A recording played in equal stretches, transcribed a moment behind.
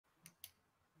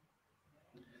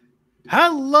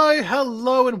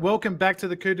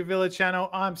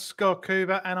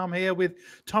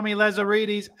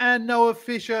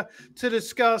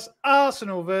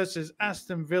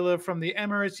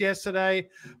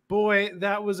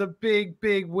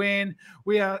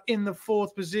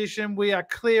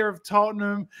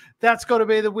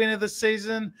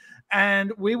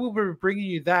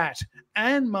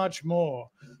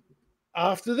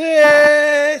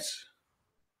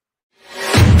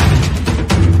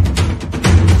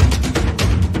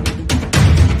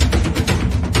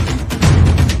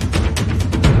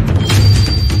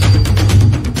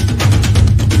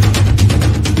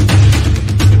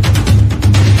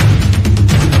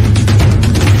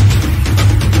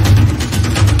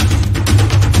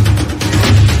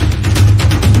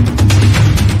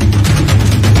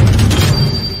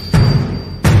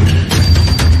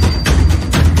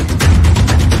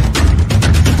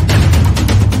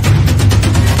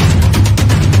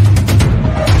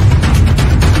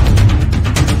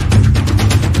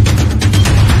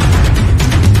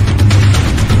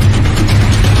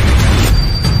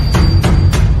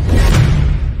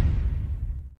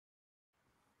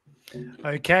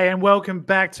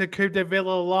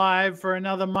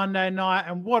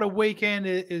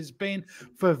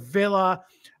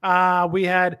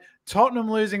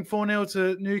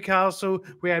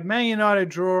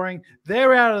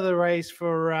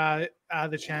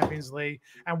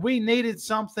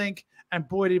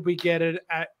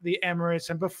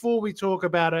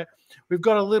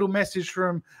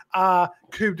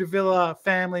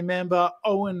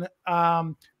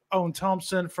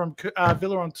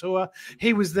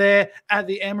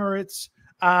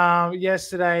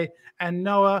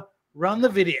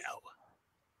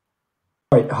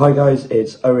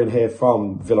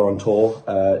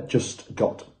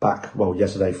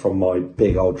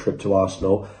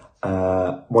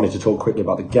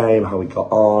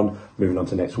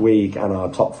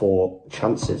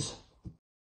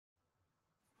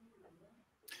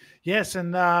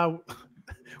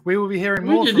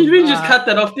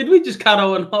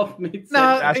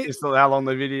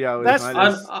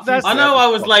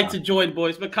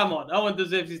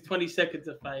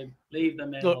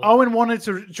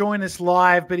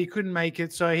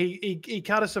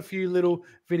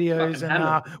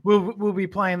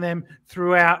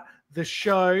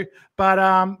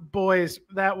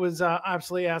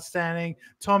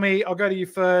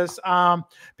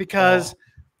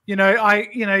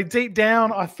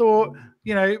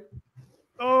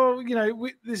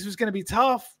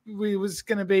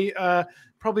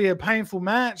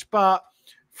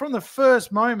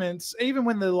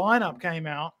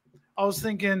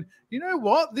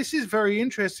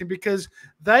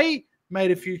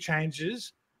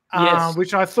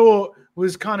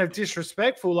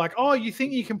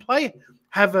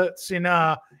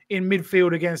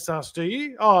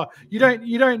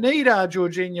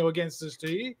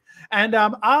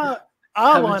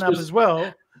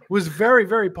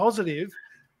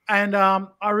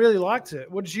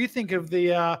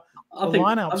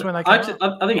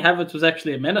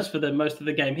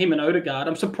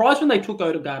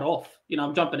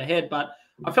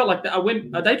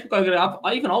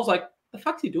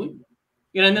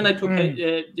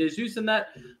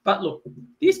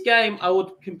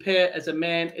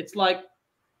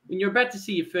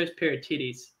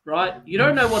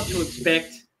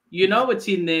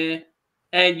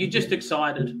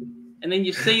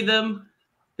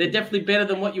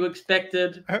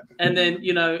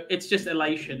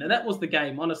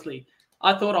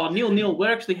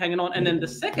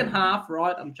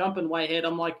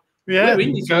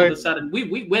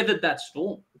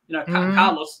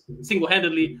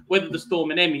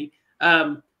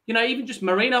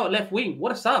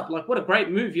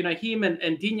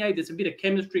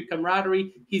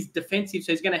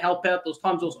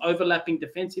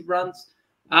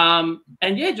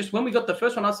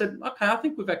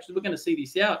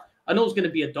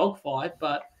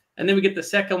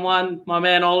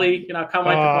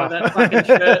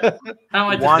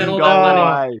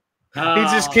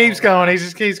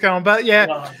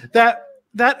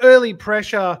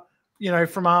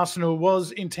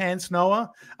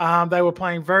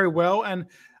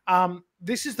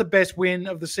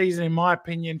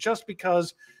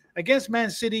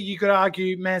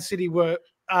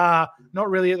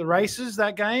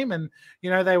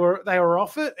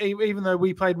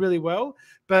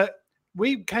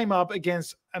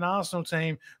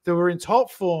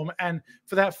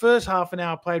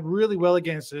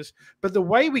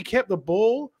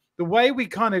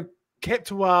kept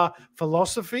to our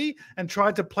philosophy and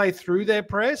tried to play through their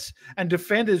press and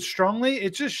defended strongly.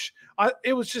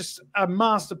 It was just a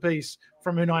masterpiece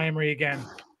from Unai Emery again.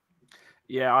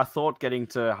 Yeah, I thought getting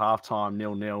to halftime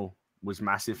 0-0 was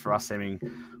massive for us. I mean,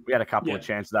 we had a couple of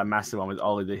chances. That massive one with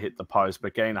Oli to hit the post,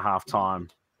 but getting to halftime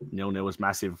 0-0 was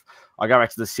massive. I go back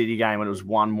to the City game when it was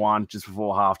 1-1 just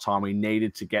before halftime. We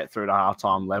needed to get through to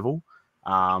halftime level,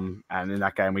 and in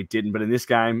that game we didn't. But in this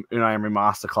game, Unai Emery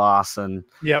masterclass, and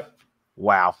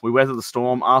wow, we weathered the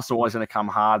storm. Arsenal always going to come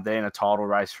hard. They're in a title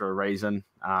race for a reason.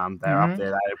 They're up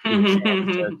there. They had a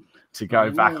big chance to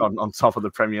go back on top of the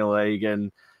Premier League,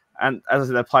 and as I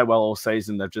said, they play well all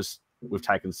season. We've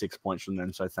taken 6 points from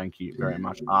them, so thank you very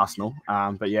much, Arsenal.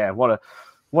 But yeah, what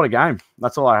a game.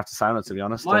 That's all I have to say on it, to be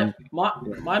honest.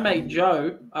 My mate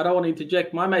Joe, I don't want to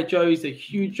interject. My mate Joe is a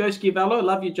huge Joe Schiavello.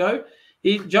 Love you, Joe.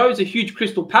 Joe's a huge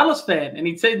Crystal Palace fan, and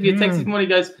he sent me a text this morning.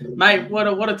 He goes, "Mate,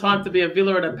 what a time to be a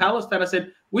Villa and a Palace fan." I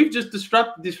said, "We've just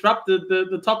disrupted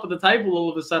the top of the table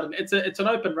all of a sudden. It's an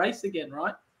open race again,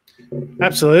 right?"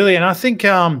 Absolutely, and I think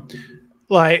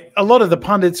like a lot of the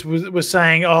pundits were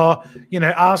saying, "Oh,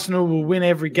 Arsenal will win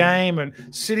every game, and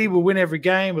City will win every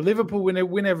game, or Liverpool will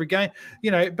win every game."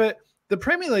 But the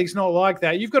Premier League's not like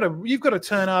that. You've got to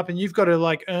turn up, and you've got to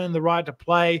like earn the right to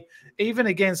play, even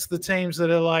against the teams that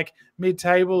are like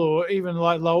mid-table or even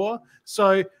like lower.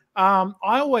 So I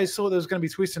always thought there was going to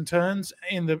be twists and turns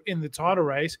in the title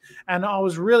race, and I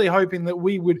was really hoping that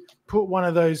we would put one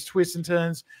of those twists and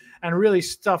turns and really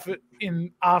stuff it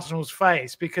in Arsenal's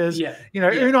face, because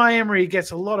Unai Emery gets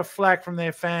a lot of flack from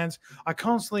their fans. I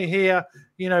constantly hear,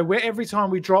 where every time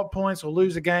we drop points or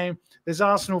lose a game, there's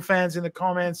Arsenal fans in the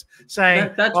comments saying,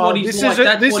 "That's what he's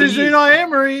like. This is Unai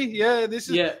Emery. Yeah,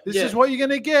 this is what you're going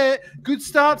to get. Good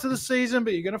start to the season,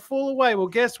 but you're going to fall away." Well,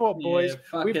 guess what, boys?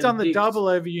 We've done the double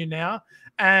over you now,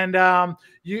 and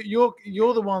you're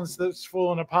the ones that's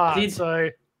fallen apart.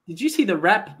 Did you see the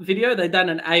rap video? They done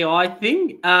an AI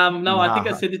thing. No, I think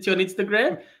I sent it to you on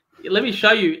Instagram. Let me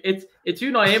show you. It's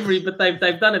Unai Emery, but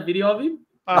they've done a video of him.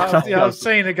 I've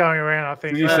seen it going around. I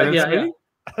think.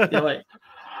 Yeah, wait.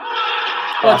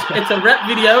 Watch, it's a rap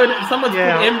video, and someone's put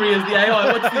Emery as the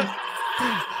AI. Watch this.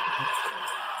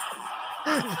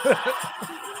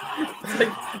 It's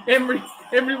like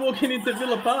Emery walking into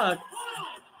Villa Park.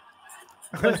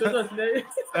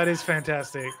 That is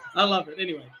fantastic. I love it.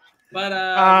 Anyway. But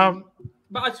I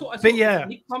saw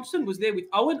Nick Thompson was there with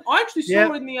Owen. I actually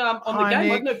saw in the on the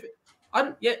game. Nick.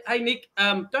 Hey Nick,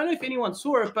 don't know if anyone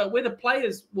saw it, but where the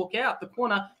players walk out the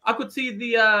corner, I could see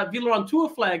the Villa on Tour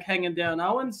flag hanging down,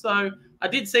 Owen. So I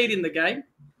did see it in the game.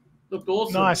 Looked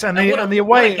awesome. Nice, and the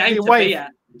away.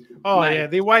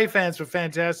 The away fans were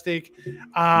fantastic.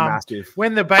 Massive.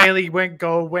 When the Bailey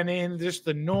goal went in, just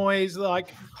the noise,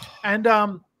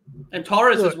 and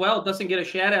Torres as well doesn't get a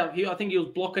shout out. I think he was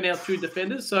blocking out 2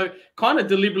 defenders, so kind of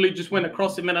deliberately just went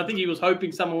across him, and I think he was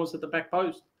hoping someone was at the back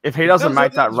post. If he doesn't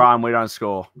make that run, we don't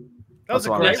score. That was a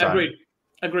great run.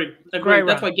 Agreed. Great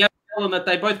That's run. why Gavin that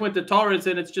they both went to Torres,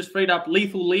 and it's just freed up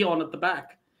Lethal Leon at the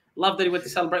back. Love that he went to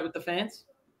celebrate with the fans.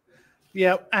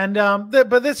 Yeah, and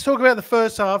but let's talk about the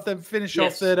first half. Then finish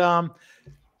off that.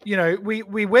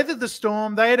 We weathered the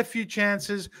storm. They had a few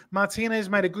chances. Martinez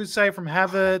made a good save from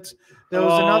Havertz. There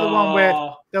was another one where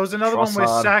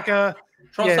Saka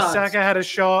had a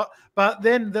shot. But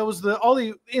then there was the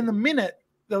Ollie in the minute.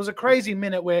 There was a crazy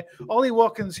minute where Ollie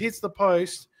Watkins hits the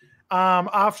post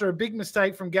after a big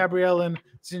mistake from Gabriel and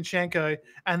Zinchenko,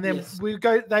 and then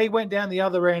they went down the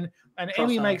other end, and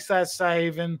Emmy makes that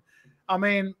save. And I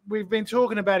mean, we've been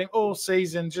talking about him all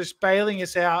season, just bailing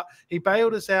us out. He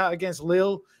bailed us out against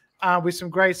Lille with some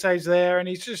great saves there, and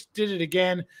he just did it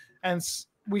again. And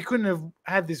we couldn't have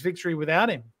had this victory without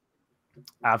him.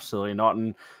 Absolutely not.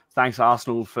 And thanks,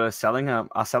 Arsenal, for selling him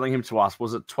to us.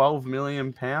 Was it £12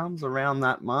 million, around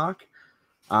that mark?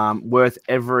 Worth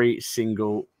every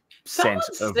single cent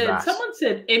of that. Someone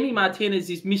said Emi Martinez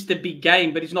is Mr. Big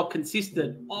Game, but he's not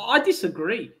consistent. I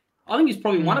disagree. I think he's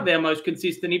probably one of our most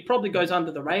consistent. He probably goes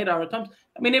under the radar at times.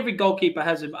 I mean, every goalkeeper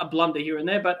has a blunder here and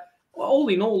there, but all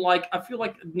in all, I feel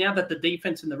like now that the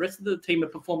defense and the rest of the team are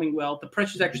performing well, the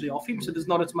pressure's actually off him, so there's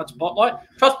not as much spotlight.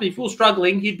 Trust me, if he was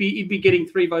struggling, he'd be getting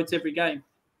 3 votes every game.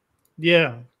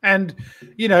 Yeah, and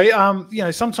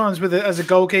sometimes as a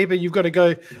goalkeeper, you've got to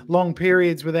go long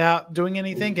periods without doing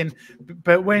anything,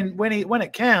 but when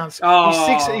it counts,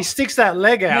 he sticks that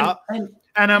leg out.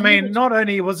 And I mean, not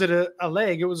only was it a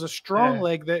leg, it was a strong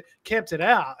leg that kept it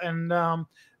out. And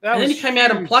then he came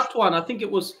out and plucked one. I think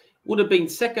would have been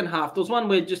second half. There was one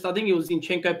where I think it was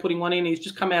Zinchenko putting one in. He's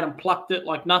just come out and plucked it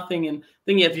like nothing. And I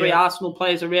think he had 3 Arsenal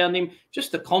players around him.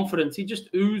 Just the confidence. He just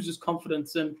oozes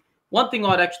confidence. And one thing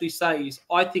I'd actually say is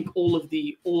I think all of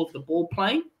the ball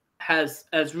playing has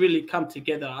really come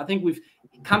together. I think we've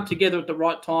come together at the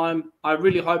right time. I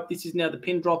really hope this is now the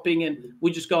pin dropping and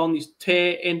we just go on this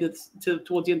tear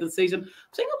towards the end of the season. I'm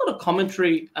seeing a lot of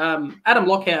commentary. Adam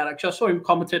Lockout, actually, I saw him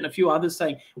commentate and a few others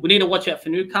saying we need to watch out for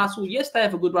Newcastle. Yes, they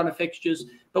have a good run of fixtures,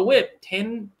 but we're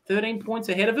 10, 13 points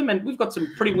ahead of them, and we've got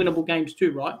some pretty winnable games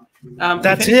too, right?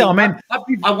 That's it. I mean,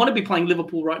 I want to be playing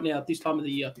Liverpool right now at this time of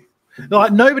the year.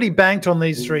 Like nobody banked on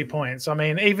these 3 points. I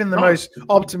mean, even the most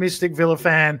optimistic Villa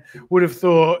fan would have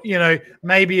thought, you know,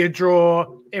 maybe a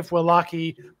draw if we're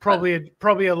lucky,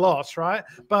 probably a loss, right?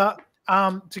 But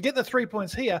to get the 3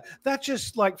 points here, that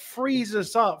just like frees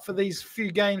us up for these few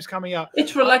games coming up.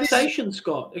 It's relaxation,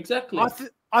 Scott. Exactly.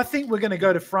 I think we're going to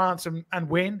go to France and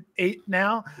win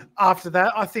now. After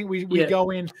that, I think we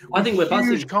go in with we're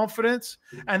huge confidence,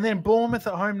 and then Bournemouth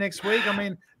at home next week. I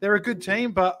mean, they're a good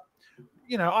team, but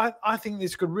you know, I think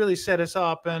this could really set us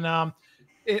up, and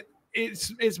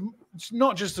it's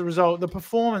not just the result, the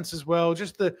performance as well.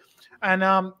 Let's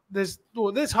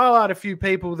highlight a few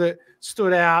people that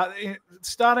stood out.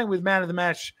 Starting with man of the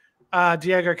match,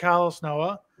 Diego Carlos,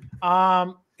 Noah.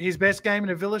 His best game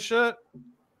in a Villa shirt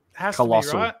has to be,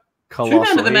 right? Colossal. 2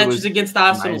 man of the matches against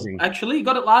Arsenal. Amazing. Actually, he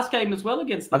got it last game as well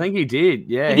against them. I think he did.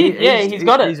 Yeah, he's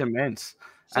got it. He's immense.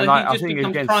 So and I think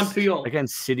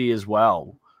against City as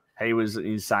well. He was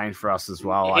insane for us as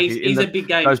well. He's a big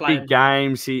game. Those big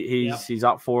games, he's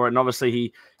up for it, and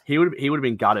obviously he would have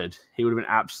been gutted. He would have been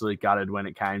absolutely gutted when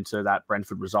it came to that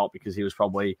Brentford result, because he was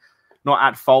probably not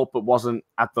at fault, but wasn't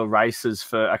at the races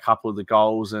for a couple of the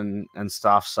goals and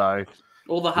stuff. So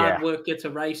all the hard work gets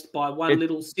erased by one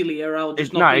little silly error.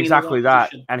 Exactly that.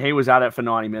 Position. And he was at it for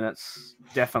 90 minutes,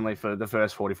 definitely for the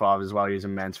first 45 as well. He was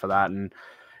immense for that, and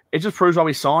it just proves why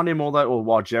we signed him,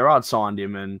 why Gerrard signed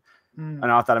him, and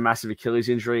after that a massive Achilles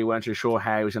injury, we weren't too sure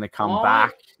how he was going to come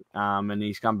back, and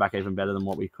he's come back even better than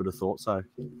what we could have thought. So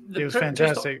it was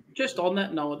fantastic. Just on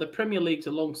that, Noah, the Premier League's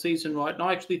a long season, right? And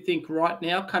I actually think right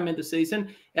now, come into the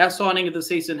season, our signing of the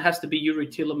season has to be Yuri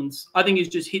Tielemans. I think he's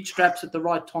just hit straps at the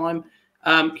right time.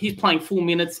 He's playing full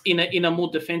minutes in a more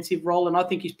defensive role, and I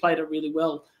think he's played it really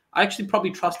well. I actually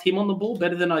probably trust him on the ball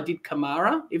better than I did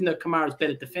Kamara, even though Kamara's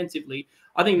better defensively.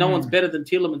 I think no one's better than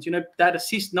Tielemans. You know, that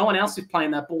assist, no one else is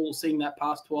playing that ball or seeing that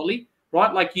pass to Ollie,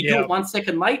 right? Like you do it 1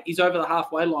 second late, he's over the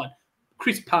halfway line.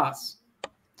 Crisp pass.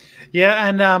 Yeah,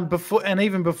 and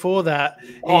even before that,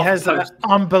 he has that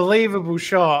unbelievable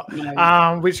shot,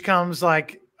 which comes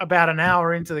like about an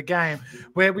hour into the game,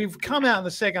 where we've come out in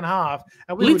the second half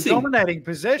and we were dominating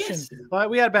possession. Yes. Like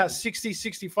we had about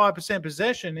 65%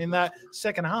 possession in that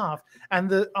second half. And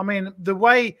the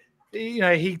way, you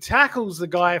know, he tackles the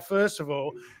guy, first of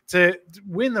all, to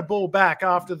win the ball back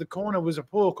after the corner was a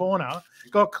poor corner,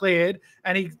 got cleared,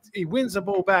 and he wins the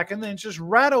ball back and then just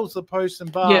rattles the post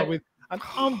and bar with an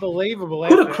unbelievable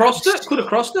effort. Could have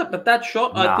crossed it, but that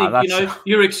shot, I think, you know,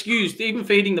 you're excused, even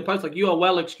for hitting the post. Like, you are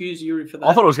well excused, Yuri, for that.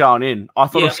 I thought it was going in. I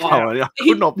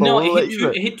could not believe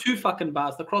it. It hit 2 fucking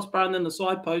bars, the crossbar and then the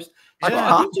side post. I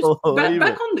think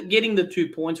back on getting the 2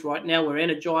 points right now, we're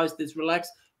energized, there's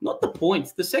relaxed. Not the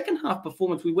points. The second half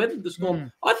performance, we weathered the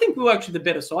storm. I think we were actually the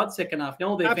better side second half. Now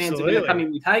all their fans are going to come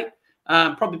in with hate,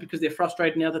 probably because they're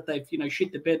frustrated now that they've, you know,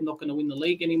 shit the bed and not going to win the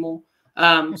league anymore.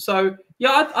 So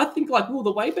yeah, I think like we're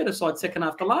the way better side second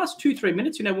half. The last 2-3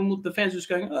 minutes, you know, when the fans were just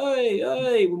going,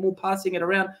 hey, we're more passing it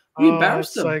around. We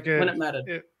embarrassed them when it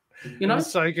mattered. You know,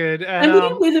 so good. And we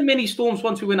didn't weather many storms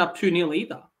once we went up 2-0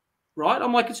 either, right?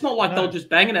 I'm like, it's not like they were just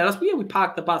banging at us. But yeah, we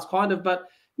parked the bus kind of, but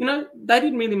you know, they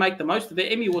didn't really make the most of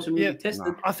it. Emi wasn't really tested.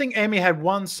 No. I think Emi had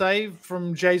 1 save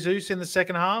from Jesus in the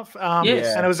second half. And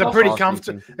it was a pretty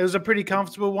comfortable. It was a pretty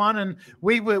comfortable one. And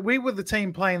we were the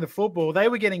team playing the football. They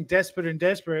were getting desperate.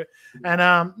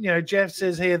 And you know, Jeff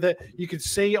says here that you could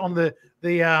see on the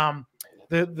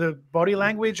body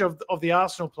language of the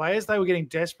Arsenal players, they were getting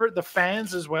desperate. The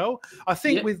fans as well. I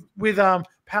think with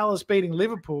Palace beating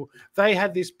Liverpool, they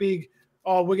had this big,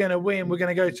 we're going to win, we're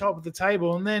going to go top of the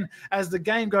table. And then as the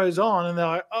game goes on and they're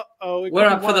like, we're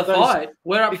up for the fight.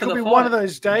 It could be one of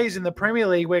those days in the Premier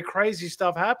League where crazy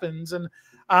stuff happens. And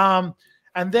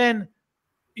then,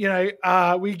 you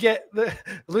know, we get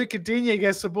Luca Digne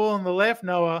gets the ball on the left,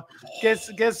 Noah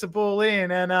gets the ball in,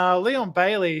 and Leon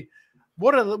Bailey,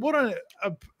 what an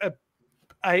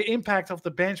impact off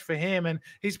the bench for him. And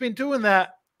he's been doing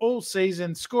that all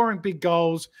season, scoring big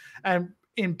goals and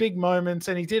in big moments,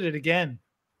 and he did it again.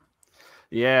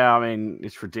 Yeah, I mean,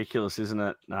 it's ridiculous, isn't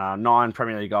it? 9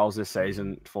 Premier League goals this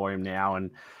season for him now.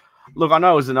 And look, I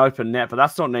know it was an open net, but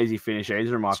that's not an easy finish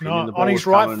either, in my opinion. The ball on his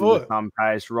right foot. Some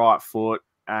pace, right foot,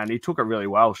 and he took it really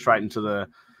well straight into the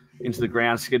into the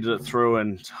ground, skidded it through,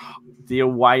 and the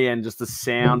away end, just the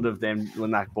sound of them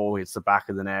when that ball hits the back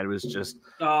of the net was just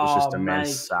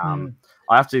immense.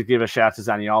 I have to give a shout to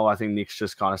Zaniolo. I think Nick's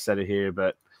just kind of said it here,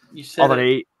 but I thought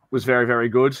he was very, very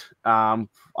good. I'd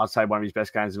say one of his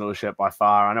best games in all shirt by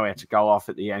far. I know he had to go off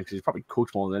at the end because he's probably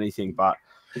cooked more than anything, but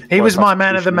he was my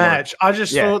man of the match. I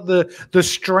just thought the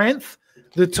strength.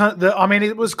 I mean,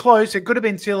 it was close. It could have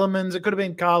been Tielemans. It could have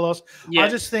been Carlos. Yeah. I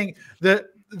just think that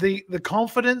the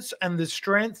confidence and the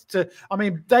strength to. I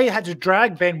mean, they had to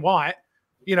drag Ben White.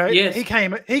 You know, he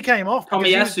came off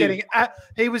because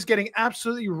he was getting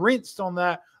absolutely rinsed on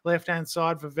that left hand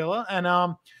side for Villa,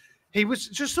 and he was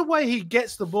just the way he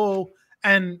gets the ball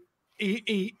and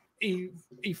he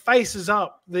faces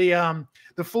up the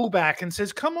fullback and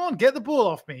says, "Come on, get the ball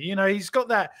off me." You know, he's got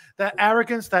that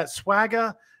arrogance, that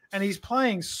swagger. And he's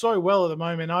playing so well at the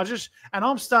moment.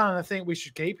 I'm starting to think we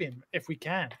should keep him if we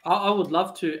can. I would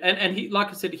love to. And he, like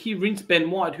I said, he rinsed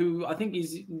Ben White, who I think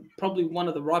is probably one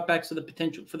of the right backs of the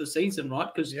potential for the season, right?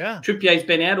 Because Trippier's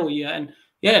been out all year, and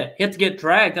he had to get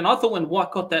dragged. And I thought when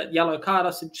White got that yellow card,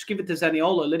 I said, just give it to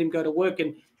Zaniolo, let him go to work.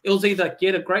 And it was either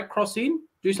get a great cross in,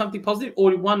 do something positive,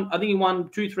 or I think he won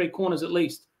 2-3 corners at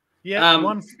least. Yeah,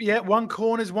 one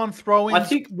corners, one throw-in, I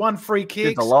think one free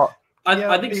kick. It's a lot.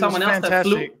 I think someone else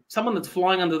someone that's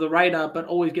flying under the radar but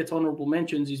always gets honourable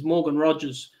mentions is Morgan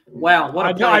Rogers. Wow, what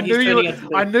a player I knew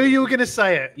you were going to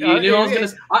say it. You knew I was going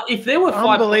to. If there were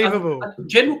unbelievable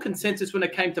general consensus when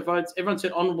it came to votes, everyone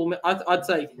said honourable. I'd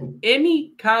say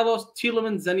Emmy, Carlos,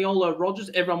 Tielemans, Zaniolo, Rogers.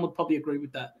 Everyone would probably agree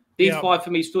with that. These five for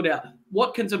me stood out.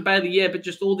 Watkins and Bailey, but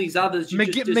just all these others.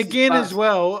 McGinn as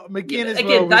well.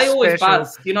 Again, they always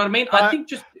buzz. You know what I mean? I think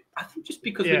just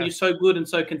because when you're so good and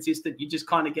so consistent, you just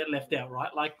kind of get left out, right?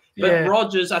 But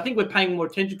Rogers, I think we're paying more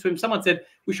attention to him. Someone said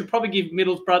we should probably give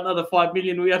Middlesbrough another $5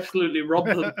 million. We absolutely robbed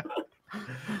them.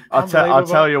 I'll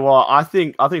tell you what. I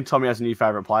think Tommy has a new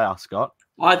favourite player, Scott.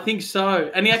 I think so,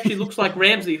 and he actually looks like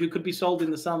Ramsey, who could be sold in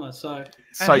the summer.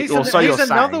 He's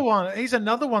another one. He's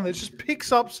another one that just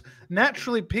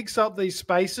naturally picks up these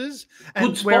spaces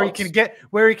and where he can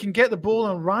get the ball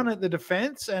and run at the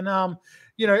defense. And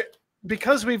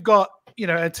because we've got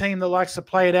a team that likes to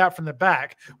play it out from the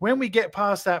back, when we get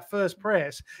past that first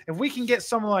press, if we can get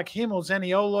someone like him or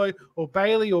Zaniolo or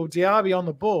Bailey or Diaby on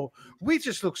the ball, we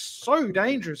just look so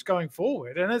dangerous going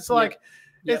forward. And it's like.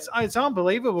 It's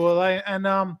unbelievable,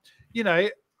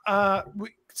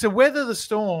 to weather the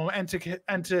storm and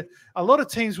to a lot of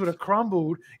teams would have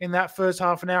crumbled in that first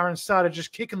half an hour and started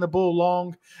just kicking the ball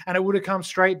long, and it would have come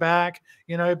straight back,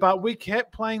 But we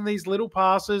kept playing these little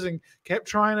passes and kept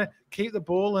trying to keep the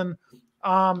ball, and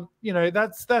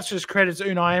that's just credit to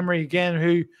Unai Emery again,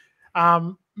 who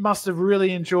must have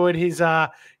really enjoyed his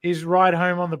ride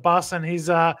home on the bus and his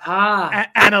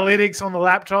analytics on the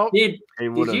laptop. Did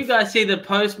you guys see the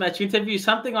post-match interview?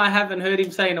 Something I haven't heard him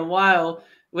say in a while.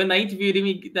 When they interviewed him,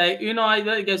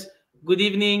 Unai goes, "Good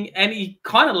evening," and he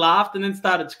kind of laughed and then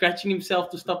started scratching himself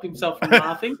to stop himself from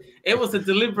laughing. It was a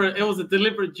deliberate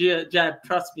jab.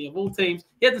 Trust me, of all teams,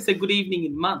 he hasn't said good evening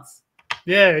in months.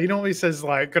 Yeah, he normally says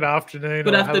like good afternoon.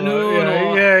 Good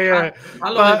afternoon.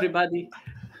 Hello, everybody.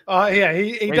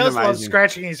 He does love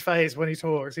scratching his face when he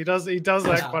talks. He does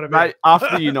that quite a bit. Mate,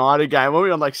 after the United game, when we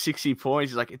were on like 60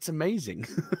 points, he's like, "It's amazing."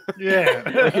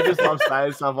 Yeah. He just loves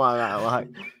saying stuff like that. Like,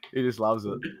 he just loves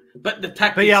it. But the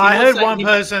tactics. But I heard one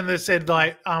person that said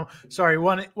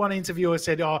one interviewer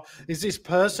said, "Oh, is this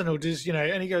personal?"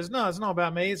 And he goes, "No, it's not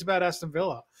about me. It's about Aston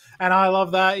Villa." And I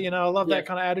love that. I love that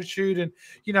kind of attitude. And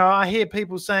I hear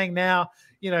people saying now,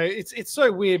 it's so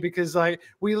weird because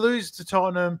we lose to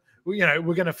Tottenham. We're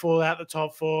going to fall out the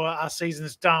top four. Our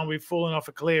season's done. We've fallen off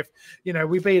a cliff.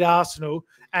 We beat Arsenal,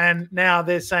 and now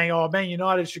they're saying, "Oh, Man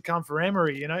United should come for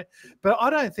Emery." But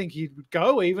I don't think he would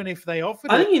go even if they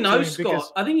offered. I think he knows,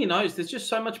 Scott. I think he knows. There's just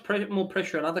so much more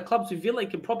pressure at other clubs. With Villa, he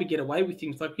can probably get away with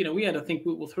things like we had, I think,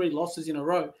 3 losses in a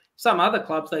row. Some other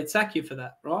clubs they'd sack you for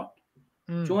that, right?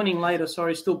 Joining later.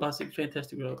 Sorry, still buzzing.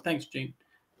 Fantastic. Thanks, Gene.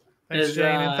 Thanks, Gene,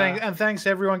 and thanks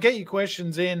everyone. Get your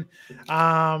questions in.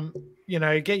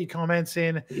 Get your comments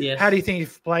in. Yes. How do you think you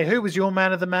play? Who was your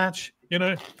man of the match?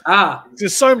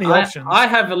 There's so many options. I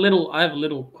have a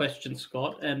little question,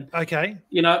 Scott. And okay,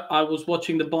 I was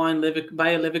watching the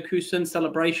Bayer Leverkusen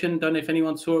celebration. Don't know if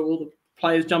anyone saw it. All the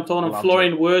players jumped on, and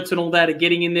Florian Wirtz and all that are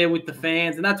getting in there with the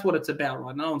fans, and that's what it's about,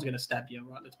 right? No one's going to stab you,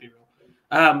 right? Let's be real.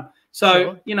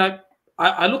 Sure.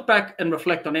 I look back and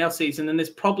reflect on our season, and there's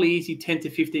probably easy 10 to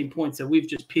 15 points that we've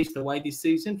just pissed away this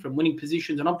season from winning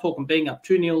positions. And I'm talking being up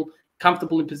 2-0,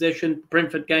 comfortable in possession.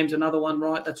 Brentford game's another one,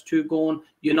 right? That's 2 gone.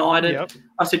 United. Yep.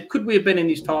 I said, could we have been in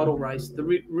this title race? The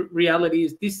reality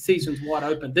is this season's wide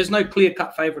open. There's no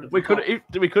clear-cut favourite. We could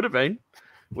have been.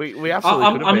 We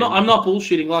absolutely could have been. I'm not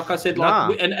bullshitting. Like I said,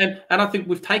 Nah. and I think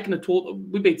we've taken a tour.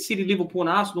 We beat City, Liverpool, and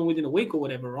Arsenal within a week or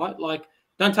whatever, right? Like,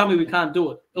 don't tell me we can't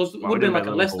do it. It would have been like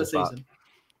a Leicester season.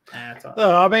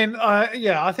 I mean,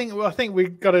 I think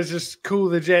we've got to just cool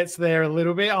the Jets there a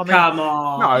little bit. I mean, come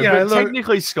on. No, but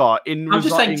technically, Scott, I'm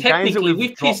just saying technically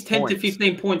we've pissed 10 to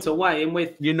 15 points away, and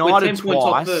we're United 10 points off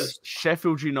twice. first.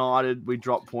 Sheffield United, we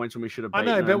dropped points when we should have beaten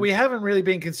I know, them. but we haven't really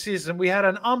been consistent. We had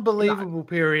an unbelievable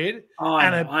period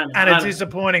and a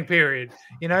disappointing period.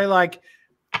 You know, like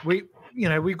we've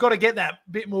got to get that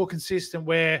bit more consistent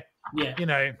where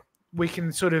we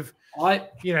can sort of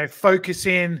focus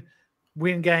in,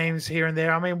 win games here and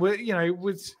there. I mean,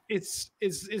 it's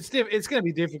going to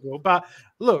be difficult, but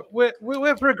look,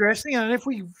 we're progressing, and if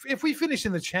we finish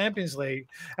in the Champions League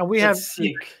and we have,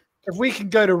 if we can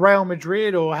go to Real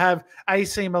Madrid or have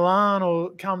AC Milan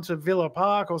or come to Villa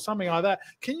Park or something like that,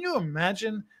 can you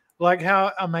imagine like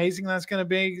how amazing that's going to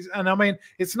be? And I mean,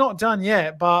 it's not done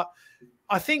yet, but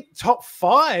I think top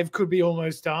 5 could be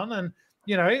almost done, and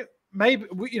maybe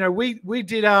we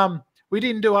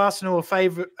didn't do Arsenal a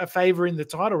favor in the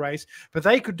title race, but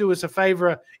they could do us a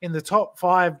favor in the top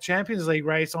 5 Champions League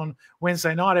race on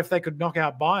Wednesday night if they could knock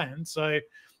out Bayern. So,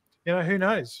 who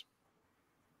knows?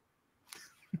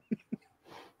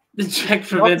 The check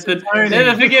for Vincent.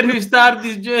 Never forget who started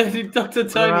this journey, Dr.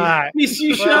 Tony. Right. Miss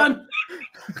you, Sean.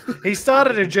 He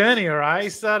started a journey, all right. He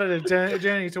started a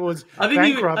journey towards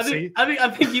bankruptcy. I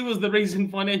think he was the reason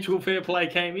financial fair play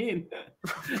came in.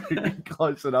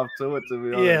 Close enough to it, to be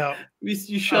honest. Yeah, miss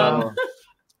you, Sean.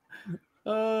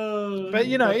 But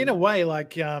in a way,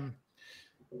 like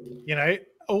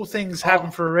all things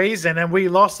happen for a reason, and we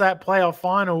lost that playoff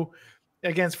final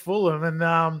against Fulham,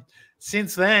 and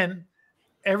since then,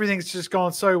 everything's just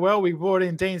gone so well. We brought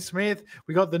in Dean Smith,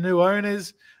 we got the new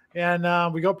owners,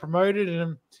 and we got promoted,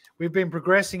 and we've been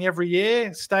progressing every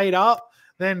year, stayed up,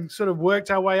 then sort of worked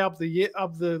our way up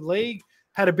the league.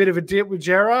 Had a bit of a dip with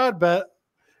Gerrard, but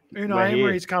Unai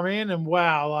Emery's come in, and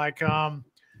wow, like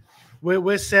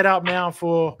we're set up now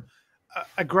for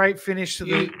a great finish to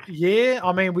the year.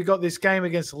 I mean, we got this game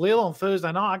against Lille on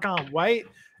Thursday night. I can't wait.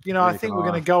 I think we're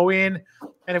going to go in,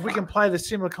 and if we can play the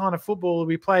similar kind of football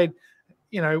we played,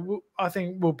 I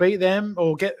think we'll beat them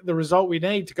or get the result we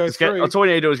need to go through. That's all we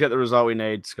need to do is get the result we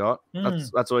need, Scott.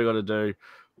 That's all you got to do.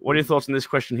 What are your thoughts on this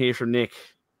question here from Nick?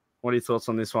 What are your thoughts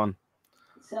on this one?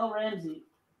 Sell Ramsey.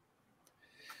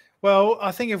 Well,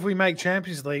 I think if we make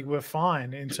Champions League, we're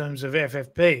fine in terms of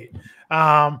FFP.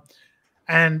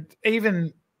 And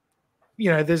even,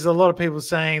 there's a lot of people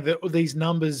saying that these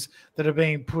numbers that are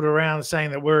being put around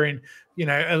saying that we're in,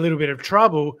 a little bit of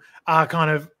trouble are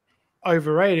kind of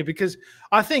overrated, because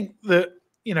I think that,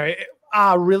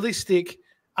 our realistic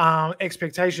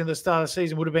expectation at the start of the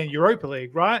season would have been Europa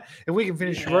League, right? If we can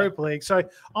finish Europa League. So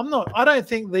I don't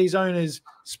think these owners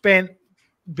spent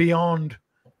beyond,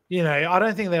 I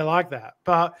don't think they're like that.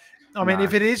 But I mean,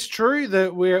 if it is true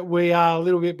that we are a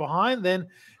little bit behind, then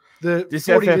the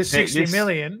 40 to 60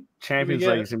 million Champions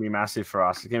League is going to be massive for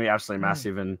us. It's going to be absolutely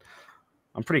massive, and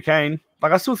I'm pretty keen.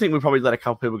 Like, I still think we probably let a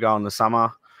couple people go in the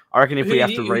summer. I reckon if we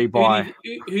have to rebuy.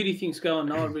 Who do you think's going?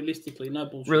 No, realistically, no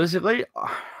bullshit. Realistically,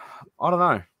 I don't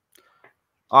know.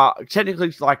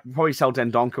 Technically, like, probably sell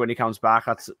Dendonka when he comes back.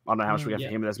 I don't know how much we get for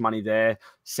him, but there's money there.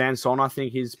 Sanson, I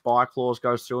think his buy clause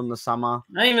goes through in the summer.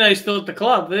 I didn't even know he's still at the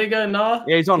club. There you go, Noah.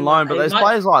 Yeah, he's on loan, but there's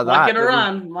players like that.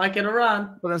 Might get a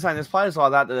run. But I'm saying there's players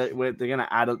like that they're going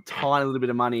to add a tiny little bit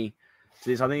of money to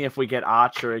this. I think if we get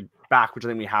Archer back, which I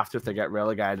think we have to if they get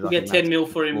relegated. We get 10 mil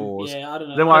for him. Yeah, I don't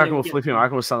know. Then I reckon we'll flip him. I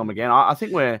reckon we'll sell him again. I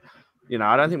think we're,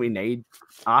 I don't think we need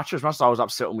Archer as much as I was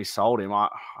upset when we sold him. I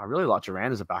really like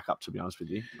Duran as a backup, to be honest with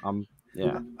you.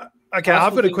 Yeah. Okay,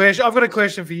 I've got a question. I've got a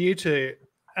question for you two,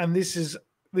 and this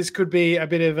could be a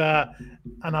bit of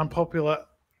an unpopular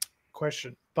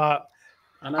question, but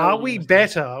are we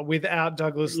better without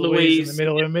Douglas Luiz in the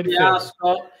middle of the midfield?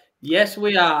 Scott. Yes,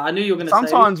 we are. I knew you were going to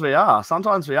say Sometimes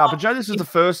we are. But Joe, this is the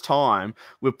first time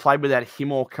we've played without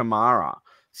him or Kamara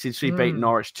since we beat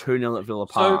Norwich 2-0 at Villa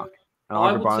Park. So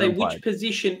I would say, which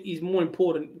position is more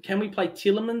important? Can we play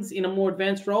Tielemans in a more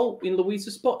advanced role in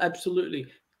Luiz's spot? Absolutely.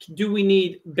 Do we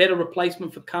need better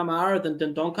replacement for Kamara than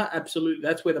Dendonka? Absolutely.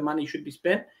 That's where the money should be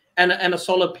spent. And a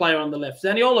solid player on the left.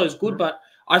 Zaniolo is good, but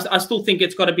I still think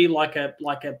it's got to be like a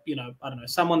I don't know,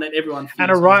 someone that everyone feels.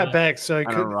 And a right back.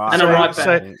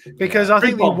 Because I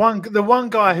think the one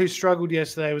guy who struggled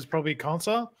yesterday was probably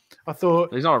Konsa. I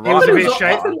thought he's not he was a bit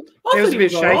shaky. He was a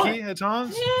bit shaky at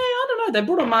times. Yeah, I don't know. They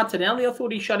brought on Martinelli. I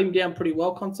thought he shut him down pretty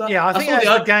well, Consa. Yeah, I think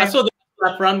I saw the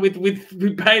run with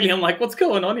Bailey. I'm like, what's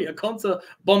going on here? Consa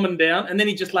bombing down, and then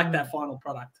he just lacked that final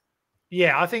product.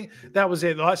 Yeah, I think that was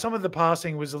it. Like some of the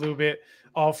passing was a little bit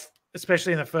off,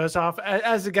 especially in the first half.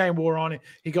 As the game wore on,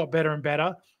 he got better and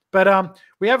better. But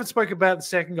we haven't spoken about the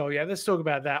second goal yet. Let's talk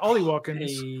about that. Ollie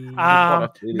Watkins,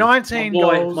 19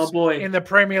 goals in the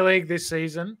Premier League this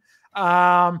season.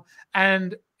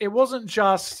 And it wasn't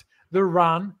just the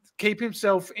run, keep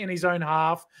himself in his own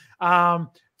half.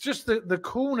 Just the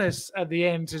coolness at the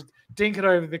end to dink it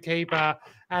over the keeper.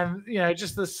 And,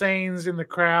 just the scenes in the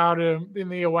crowd in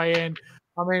the away end.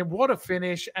 I mean, what a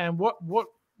finish and what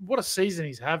a season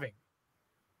he's having.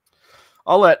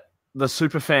 I'll let the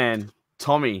super fan,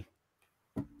 Tommy,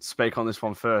 speak on this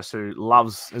one first, who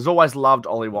has always loved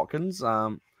Ollie Watkins.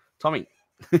 Tommy.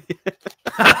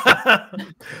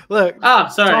 Look.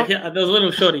 Sorry. There was a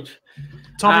little shortage.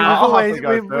 Tommy,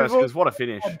 we've always what a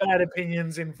finish. Bad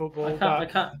opinions in football. I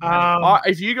can't.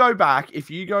 If you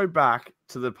go back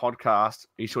to the podcast,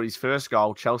 he shot his first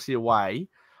goal, Chelsea away.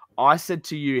 I said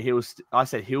to you,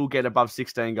 he'll get above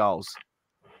 16 goals.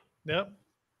 Yep.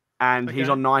 And he's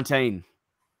on 19.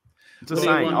 What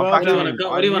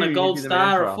do you want? A gold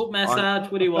star, a foot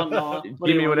massage? What do you want?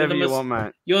 Give me whatever you want,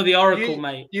 mate. You're the oracle,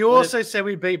 mate. You also said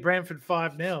we beat Brentford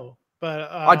 5-0.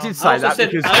 But I did say that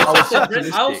because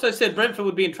I also said Brentford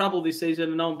would be in trouble this season,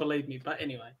 and no one believed me. But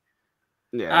anyway,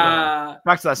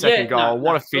 back to that second goal.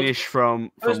 What a finish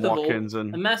from Watkins,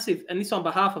 and a massive. And this on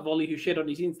behalf of Ollie, who shared on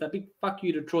his Insta, big fuck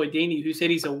you to Troy Deeney, who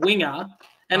said he's a winger,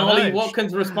 and Ollie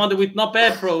Watkins responded with "Not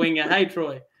bad for a winger." Hey,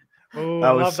 Troy. Oh,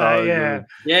 I love that. Yeah, good.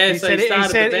 Yeah.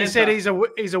 He said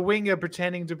he's a winger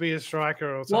pretending to be a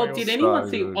striker or something. Well, did anyone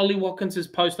see Ollie Watkins'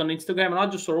 post on Instagram? And I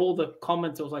just saw all the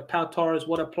comments. It was like Pau Torres,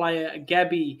 what a player,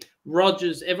 Gabby,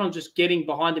 Rogers, everyone just getting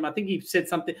behind him. I think he said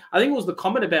something. I think it was the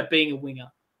comment about being a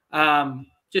winger.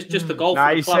 Just the goal.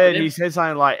 No, he said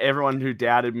something like everyone who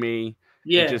doubted me.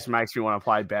 Yeah, it just makes me want to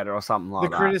play better or something like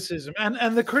that. The criticism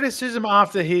and the criticism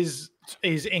after his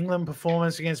England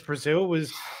performance against Brazil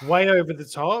was way over the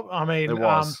top. I mean, it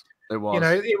was.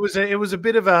 It was a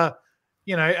bit of a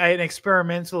an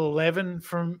experimental 11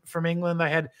 from England.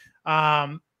 They had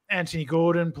Anthony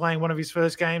Gordon playing one of his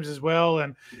first games as well,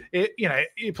 and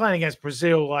you're playing against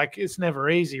Brazil, like it's never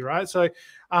easy, right? So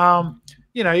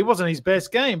it wasn't his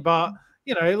best game, but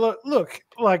look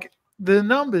like. The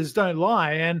numbers don't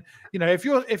lie, and if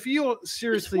you're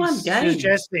seriously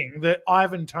suggesting that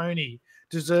Ivan Toney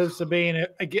deserves to be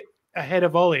ahead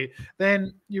of Ollie,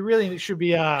 then you really should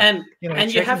be. And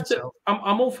you have to.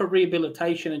 I'm all for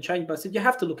rehabilitation and change, but I said you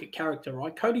have to look at character,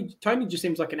 right? Toney just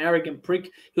seems like an arrogant prick.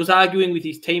 He was arguing with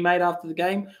his teammate after the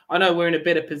game. I know we're in a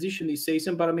better position this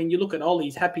season, but I mean, you look at Ollie;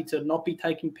 he's happy to not be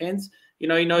taking pens. He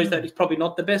knows that he's probably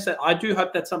not the best. I do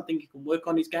hope that's something he can work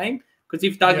on his game. Because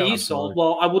if Dougie is sold,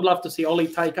 well, I would love to see Ollie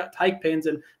take pens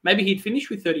and maybe he'd finish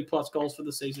with 30-plus goals for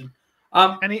the season.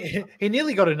 And he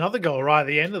nearly got another goal right at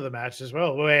the end of the match as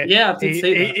well. Where I did see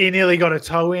that. He nearly got a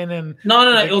toe in. And no,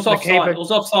 it was offside. It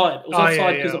was offside. It was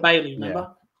offside because of Bailey,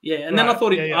 remember? Yeah, and then I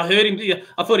thought I heard him.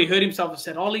 I thought he heard himself and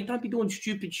said, "Ollie, don't be doing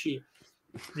stupid shit."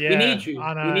 Yeah, we need you.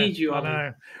 We need you. I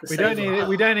know. We don't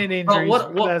need injuries.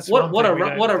 What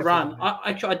a run!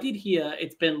 I did hear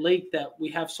it's been leaked that we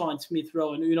have signed Smith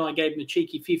Rowe, and Unai gave him a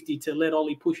cheeky 50 to let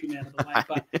Ollie push him out of the way.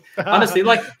 But honestly,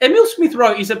 like Emil Smith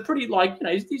Rowe is a pretty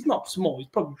he's not small. He's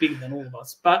probably bigger than all of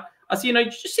us. But I see you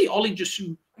just see Ollie just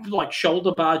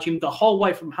shoulder barge him the whole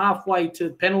way from halfway to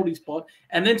the penalty spot,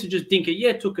 and then to just dink it.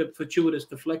 Yeah, took a fortuitous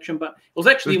deflection, but it was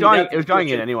actually it was going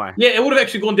in anyway. Yeah, it would have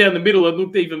actually gone down the middle and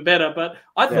looked even better. But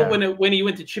I thought when he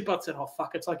went to chip, I said, "Oh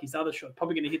fuck, it's like his other shot,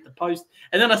 probably going to hit the post."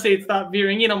 And then I see it start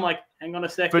veering in. I'm like, "Hang on a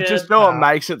second." But just know what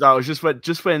makes it though is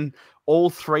just when all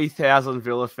 3,000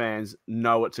 Villa fans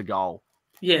know it's a goal.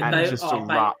 Yeah, and it just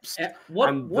erupts.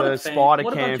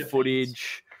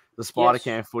 The spider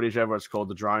cam footage, whatever it's called,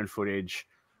 the drone footage.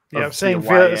 Yeah, I've seen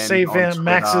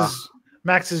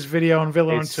Max's video on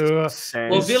Villa on tour.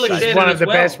 Well, Villa is one of the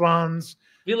best ones.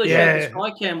 Villa shared the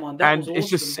Skycam one. That was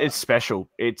awesome. It's special.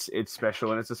 It's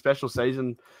special, and it's a special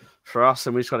season for us,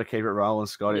 and we just got to keep it rolling,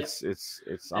 Scott. Yeah. It's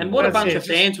and what a bunch of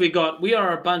fans we got. We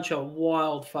are a bunch of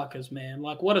wild fuckers, man.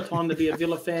 Like, what a time to be a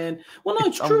Villa fan. Well, no,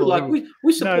 it's true. Like,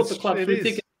 we support the club through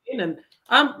thick and thin.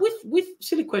 With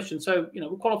silly questions. So, we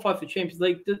qualify for Champions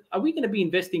League. Are we going to be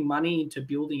investing money into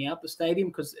building out the stadium?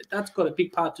 Because that's got a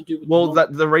big part to do with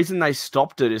the reason they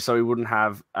stopped it is so we wouldn't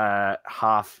have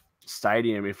half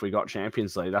stadium if we got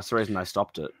Champions League. That's the reason they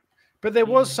stopped it. But there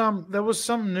was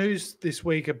some news this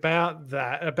week about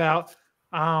that.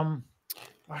 I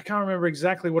can't remember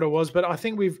exactly what it was, but I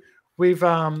think we've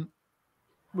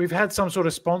we've had some sort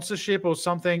of sponsorship or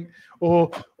something,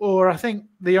 or I think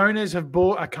the owners have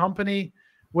bought a company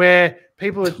where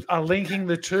people are linking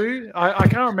the two. I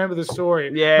can't remember the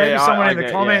story. Yeah, maybe someone in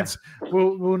the comments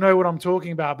will know what I'm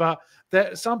talking about. But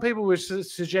that some people were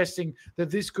suggesting that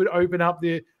this could open up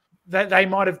that they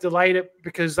might have delayed it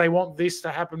because they want this to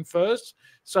happen first.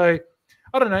 So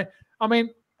I don't know. I mean,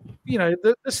 you know,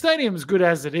 the stadium's good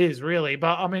as it is, really.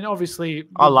 But I mean, obviously,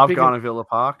 I love going to Villa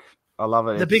Park. I love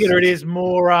it. The bigger it is,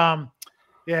 more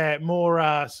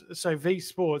so V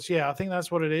Sports. Yeah, I think that's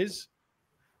what it is.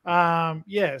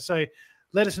 So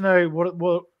let us know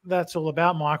what that's all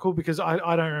about, Michael, because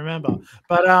I don't remember.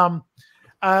 But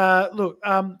look,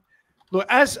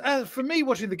 as for me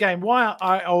watching the game, why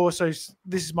I also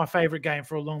this is my favorite game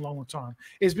for a long time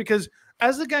is because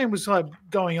as the game was like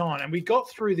going on and we got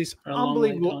through this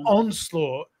unbelievable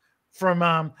onslaught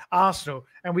from Arsenal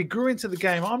and we grew into the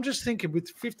game, I'm just thinking with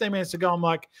 15 minutes to go, I'm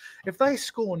like, if they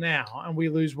score now and we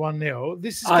lose 1-0,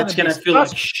 this is going to feel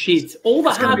like shit. All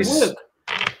the hard work.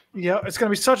 Yeah, it's going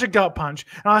to be such a gut punch.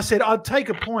 And I said, I'd take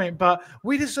a point, but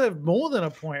we deserve more than a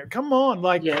point. Come on.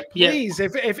 Like, please,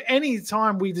 if any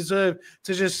time we deserve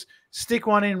to just stick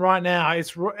one in right now,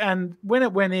 and when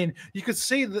it went in, you could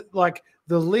see that like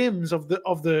the limbs of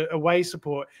the away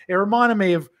support. It reminded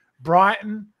me of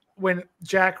Brighton when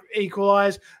Jack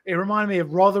equalised. It reminded me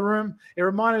of Rotherham. It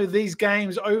reminded me of these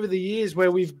games over the years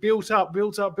where we've built up,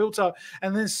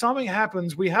 and then something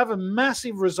happens. We have a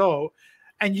massive result,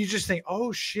 and you just think,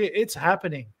 oh, shit, it's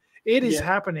happening. It is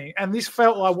happening. And this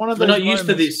felt like one of those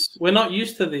moments. We're not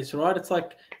used to this, right? It's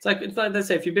like they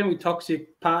say, if you've been with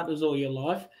toxic partners all your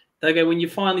life, they go, when you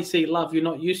finally see love, you're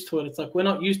not used to it. It's like we're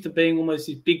not used to being almost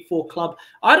this big four club.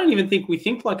 I don't even think we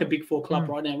think like a big four club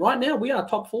right now. Right now, we are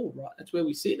top four, right? That's where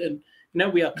we sit. And, you know,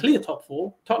 we are clear top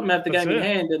four. Tottenham have the game in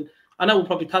hand. And I know we'll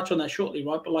probably touch on that shortly,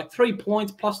 right? But like 3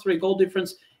 points plus 3 goal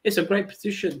difference, it's a great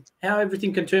position. How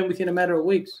everything can turn within a matter of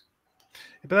weeks.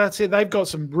 But that's it. They've got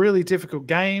some really difficult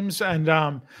games. And,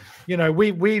 you know,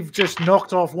 we've just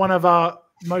knocked off one of our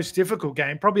most difficult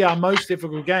game, probably our most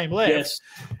difficult game left. Yes.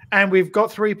 And we've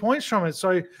got 3 points from it.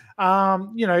 So,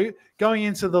 you know, going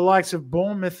into the likes of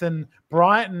Bournemouth and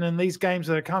Brighton and these games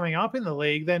that are coming up in the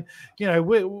league, then, you know,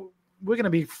 we're going to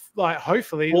be like,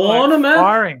 hopefully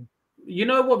firing. You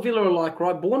know what Villa are like,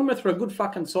 right? Bournemouth are a good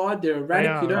fucking side. They're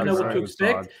erratic. You don't know what to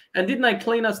expect. And didn't they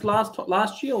clean us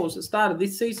last year, or was it start of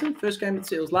this season? First game,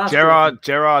 it was last year.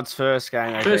 Gerard's first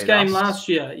game. First game last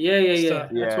year. Yeah.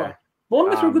 That's right.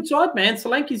 Bournemouth are a good side, man.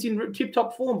 Solanke's in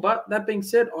tip-top form, but that being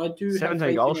said, I do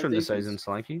 17 goals from the season,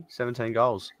 Solanke. 17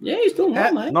 goals. Yeah, he's doing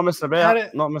well, mate. Not missing about.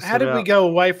 How did we go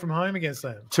away from home against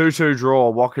them? 2-2 draw,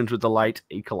 Watkins with the late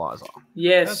equaliser.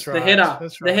 Yes, that's the right. header.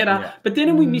 That's right. The header. Yeah. But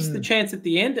then we missed the chance at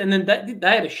the end, and then they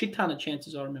had a shit ton of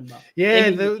chances, I remember. Yeah,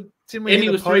 didn't we hit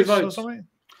the post 3 votes or something?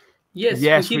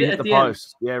 Yes, we hit the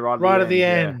post. End. Yeah, right at the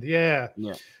end. Yeah.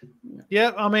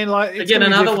 I mean, like, it's again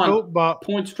another one. But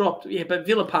points dropped. Yeah, but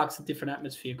Villa Park's a different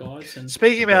atmosphere, guys. And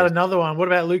speaking about another one, what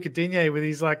about Luca Digne with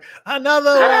his like another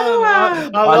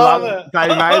one? I love it. They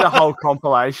made a whole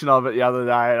compilation of it the other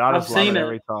day, and I just love it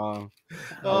every time.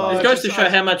 It goes to show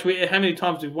how many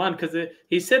times we've won, because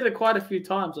he said it quite a few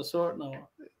times. I saw it, Noah.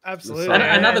 Absolutely.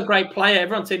 Another great player.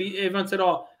 Everyone said,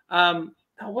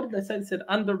 what did they say? They said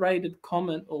underrated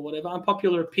comment or whatever,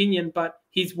 unpopular opinion, but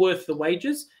he's worth the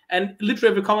wages. And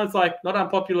literally every comment's like, not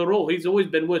unpopular at all. He's always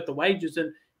been worth the wages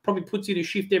and probably puts in a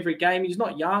shift every game. He's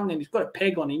not young and he's got a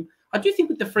peg on him. I do think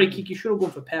with the free kick, you should have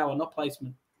gone for power, not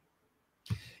placement.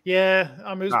 Yeah,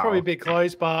 I mean, it was probably a bit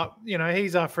close, but you know,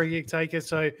 he's our free kick taker,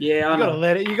 so you got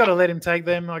to let him take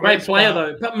them. Great player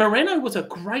though. But Moreno was a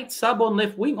great sub on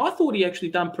left wing. I thought he actually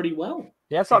done pretty well.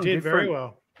 Yeah, something he did different. Very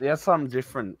well. Yeah, something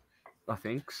different. I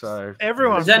think so.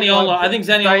 Everyone. Zaniolo. I think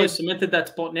Zaniolo cemented that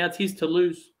spot. Now it's his to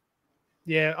lose.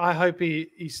 Yeah, I hope he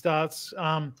starts.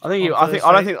 I don't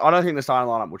think the starting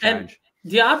lineup will change.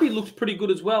 And Diaby looks pretty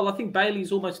good as well. I think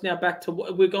Bailey's almost now back to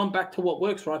we're going back to what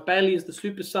works, right? Bailey is the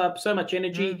super sub, so much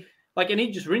energy, and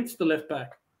he just rinsed the left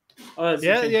back.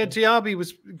 Diaby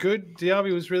was good.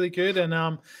 Diaby was really good,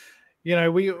 and you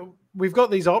know, we've got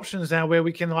these options now where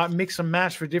we can like mix and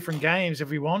match for different games if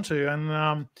we want to,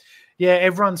 and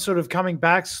everyone's sort of coming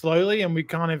back slowly, and we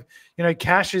kind of, you know,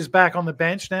 Cash is back on the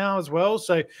bench now as well.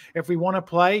 So if we want to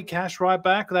play Cash right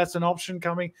back, that's an option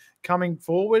coming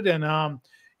forward, and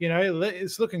you know,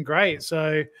 it's looking great.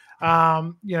 So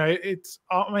you know,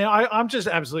 I'm just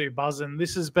absolutely buzzing.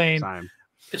 This has been. Same.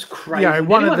 It's crazy. Yeah,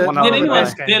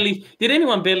 did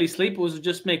anyone barely sleep, or was it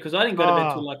just me? Because I didn't go to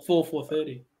bed till like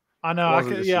 4:30. I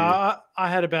know. I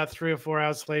had about 3 or 4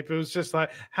 hours sleep. It was just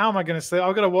like, how am I going to sleep?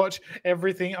 I've got to watch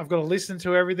everything. I've got to listen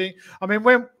to everything. I mean,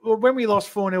 when we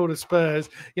lost 4-0 to Spurs,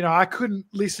 I couldn't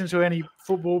listen to any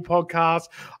football podcasts.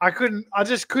 I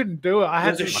just couldn't do it. I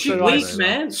had to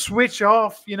switch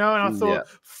off, and I thought,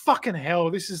 fucking hell,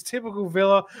 this is typical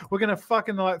Villa. We're going to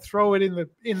fucking throw it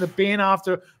in the bin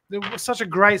after such a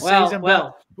great season.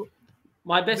 Well,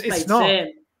 my best mate Sam.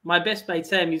 My best mate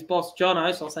Sam, his boss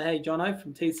Jono, so I'll say, hey Jono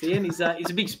from TCN. He's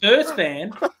a big Spurs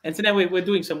fan, and so now we're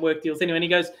doing some work deals anyway. And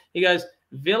he goes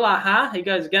Villa, huh? He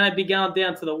goes gonna be going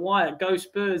down to the wire. Go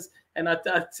Spurs! And I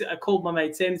called my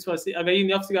mate Sam. So I go in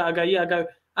the office. I go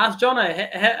ask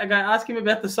Jono. I go ask him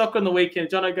about the soccer on the weekend.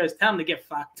 Jono goes, tell him to get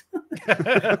fucked.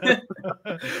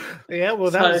 Yeah,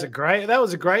 well, that was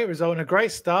a great result and a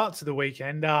great start to the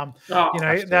weekend.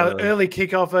 That early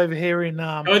kickoff over here in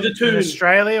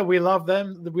Australia, we love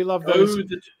them. We love those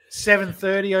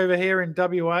 7:30 over here in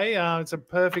WA. It's a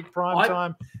perfect prime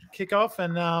time kickoff,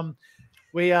 and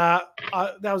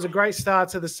that was a great start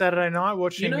to the Saturday night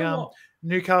watching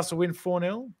Newcastle win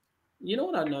 4-0. You know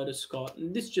what I noticed, Scott?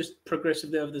 And this just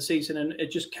progressively over the season, and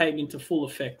it just came into full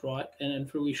effect, right? And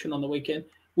fruition on the weekend.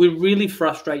 We really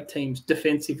frustrate teams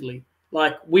defensively.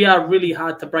 Like, we are really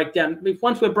hard to break down.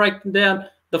 Once we're breaking down,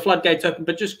 the floodgates open.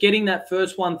 But just getting that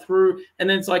first one through, and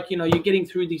then it's like, you're getting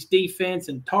through these defense,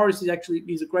 and Torres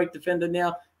he's a great defender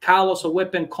now. Carlos, a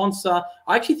weapon. Consa.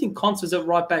 I actually think Consa's at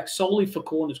right back solely for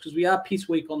corners because we are piss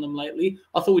weak on them lately.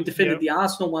 I thought we defended the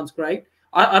Arsenal one's great.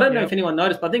 I don't know if anyone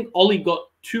noticed, but I think Ollie got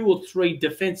 2 or 3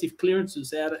 defensive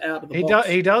clearances out of the box.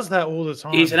 He does that all the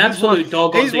time. He's an absolute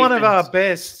dog. He's one of our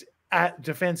best at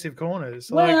defensive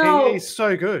corners. He's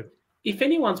so good. If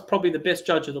anyone's probably the best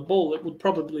judge of the ball, it would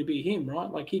probably be him, right?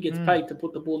 Like, he gets paid to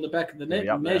put the ball in the back of the net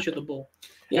and measure the ball.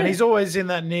 Yeah. And he's always in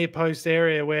that near post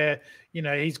area where you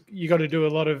got to do a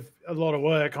lot of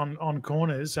work on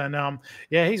corners, and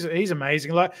he's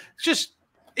amazing.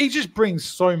 He just brings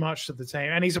so much to the team,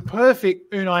 and he's a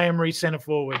perfect Unai Emery centre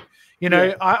forward.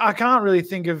 I can't really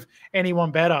think of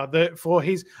anyone better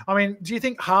I mean, do you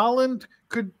think Haaland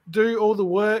could do all the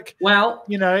work? Well,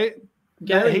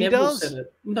 Gary Neville does? said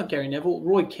it. Not Gary Neville,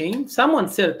 Roy Keane. Someone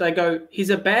said it. They go, he's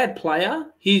a bad player.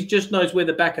 He just knows where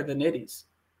the back of the net is.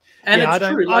 And it's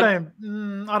true. I don't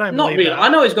not really. That. I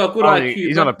know he's got good IQ.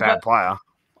 He's not a bad player.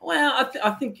 Well,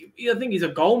 I think he's a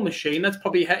goal machine. That's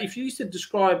probably if you used to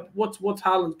describe what's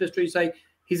Haaland's best trait, you say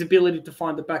his ability to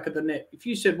find the back of the net. If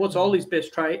you said what's Ollie's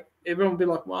best trait, everyone would be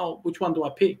like, well, which one do I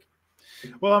pick?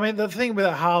 Well, I mean, the thing with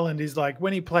Haaland is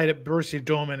when he played at Borussia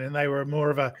Dortmund and they were more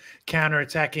of a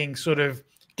counter-attacking sort of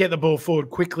get the ball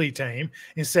forward quickly team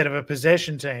instead of a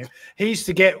possession team, he used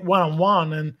to get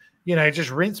one-on-one and, just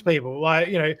rinse people.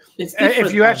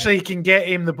 If you actually can get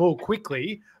him the ball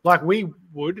quickly, like we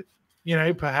would,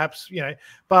 perhaps,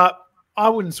 but I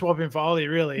wouldn't swap him for Ollie,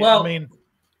 really. Well, I mean,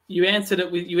 you answered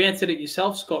it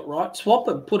yourself, Scott, right? Swap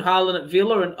him. Put Haaland at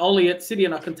Villa and Ollie at City,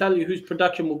 and I can tell you whose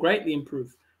production will greatly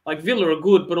improve. Like, Villa are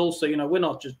good, but also, we're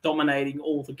not just dominating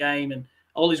all the game. And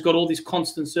Ollie's got all this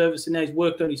constant service, and now he's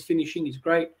worked on his finishing. He's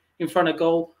great in front of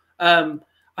goal. I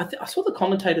saw the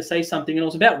commentator say something, and it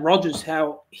was about Rodgers,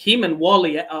 how him and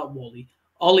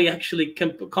Ollie actually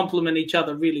can complement each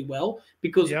other really well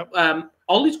because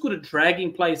Ollie's good at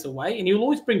dragging players away, and he'll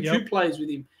always bring 2 players with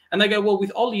him. And they go, well,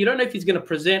 with Ollie, you don't know if he's going to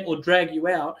present or drag you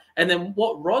out. And then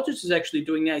what Rodgers is actually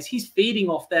doing now is he's feeding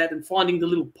off that and finding the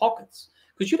little pockets.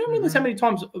 Because you don't realize how many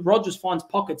times Rodgers finds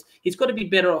pockets. He's got to be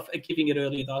better off at giving it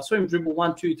earlier, though. I saw him dribble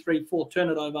 1, 2, 3, 4, turn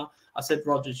it over. I said,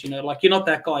 Rodgers, you're not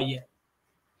that guy yet.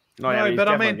 No, but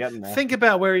I mean, think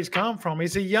about where he's come from.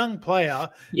 He's a young player.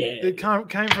 Yeah. That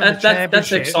came from the championship.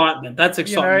 That's excitement. That's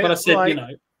excitement. But I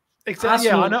said, Exactly.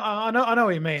 Yeah, I know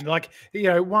what you mean.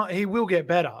 He will get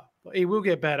better. He will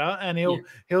get better, and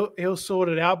he'll sort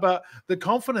it out. But the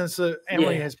confidence that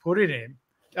Emery has put in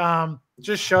him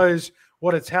just shows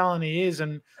what a talent he is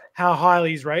and how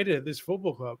highly he's rated at this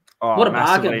football club. Oh, what a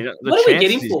bargain! What do we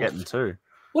get him for?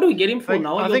 What do we get him for?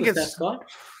 I think it's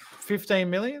 15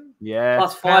 million. Yeah,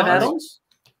 plus 5 add-ons.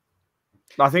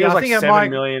 I think it was 7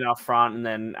 million up front and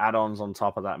then add-ons on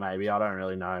top of that. Maybe I don't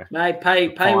really know. Mate, pay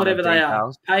whatever they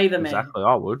are. Pay the man. Exactly,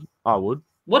 I would.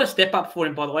 What a step up for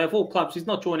him, by the way. Of all clubs, he's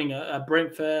not joining a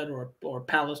Brentford or a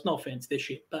Palace. No offense, they're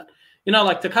shit, but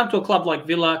to come to a club like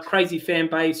Villa, crazy fan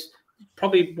base.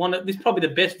 Probably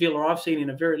the best Villa I've seen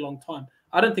in a very long time.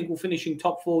 I don't think we're finishing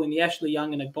top 4 in the Ashley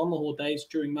Young and Agbonlahor days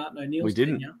during Martin O'Neill's. We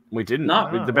didn't.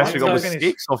 No, the best we got was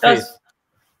 6th or 5th.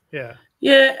 Yeah.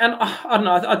 Yeah, and I don't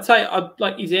know. I'd say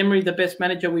is Emery the best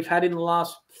manager we've had in the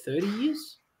last 30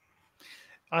 years?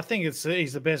 I think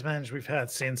he's the best manager we've had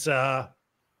since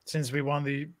we won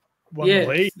the won the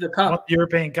league, the cup. won the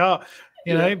European Cup.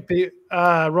 You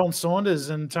know, Ron Saunders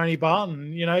and Tony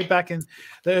Barton, you know, back in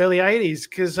the early 80s.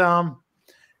 Because,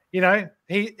 you know,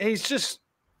 he's just,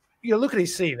 you look at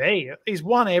his CV. He's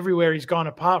won everywhere he's gone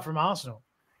apart from Arsenal.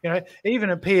 You know,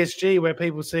 even at PSG where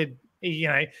people said, he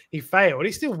failed,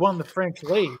 he still won the French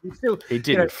league. He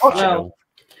didn't fail.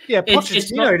 Yeah,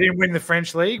 Pochettino didn't win the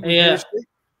French league.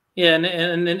 Yeah,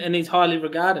 and he's highly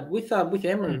regarded with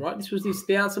Emery, right? This was his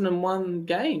 1001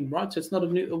 game, right? So it's not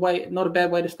a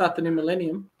bad way to start the new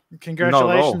millennium.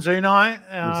 Congratulations, Unai!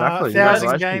 Exactly,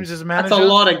 1,000 games as a manager. That's a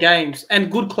lot of games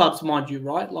and good clubs, mind you,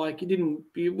 right? Like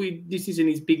this isn't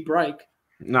his big break.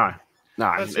 No,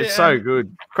 it's so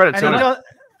good. Credit to him.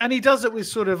 And he does it with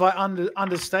sort of like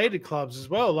understated clubs as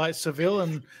well, like Seville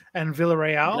and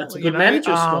Villarreal. That's a good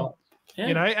manager spot. Yeah.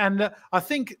 You know, and I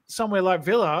think somewhere like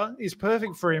Villa is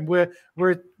perfect for him. We're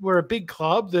a big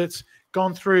club that's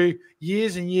gone through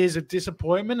years and years of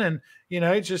disappointment and, you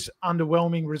know, just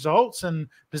underwhelming results and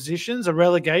positions, a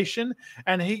relegation.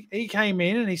 And he came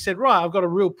in and he said, right, I've got a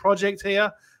real project here.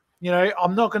 You know,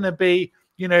 I'm not going to be,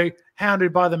 you know,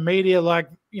 hounded by the media like,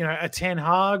 you know, a Ten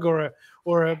Hag or a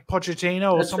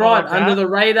Pochettino or That's something right. like that. Under the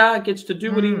radar, gets to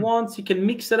do what he wants. He can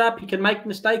mix it up. He can make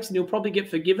mistakes and he'll probably get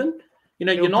forgiven. You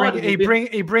know, United. He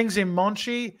brings in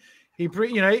Monchi. He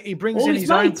brings in his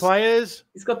own players.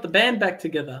 He's got the band back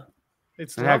together.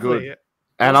 It's lovely. Good.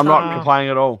 And I'm not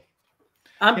complaining at all.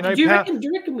 You know, do you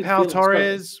reckon with Pau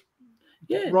Torres,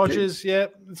 Rogers? Do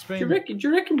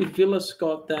you reckon with Villa,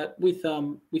 Scott, that with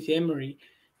Emery,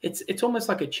 it's almost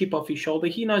like a chip off his shoulder.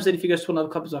 He knows that if he goes to another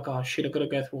club, he's like, oh shit, I've got to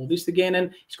go through all this again.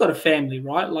 And he's got a family,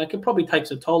 right? Like it probably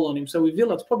takes a toll on him. So with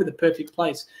Villa, it's probably the perfect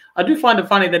place. I do find it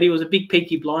funny that he was a big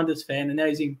Peaky Blinders fan and now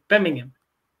he's in Birmingham.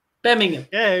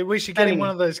 Yeah, we should get him one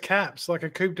of those caps, like a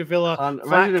Coupe de Villa.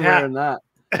 Imagine him wearing that.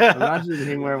 Imagine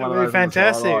him wearing one of those.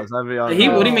 Fantastic. What do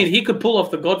you mean? He could pull off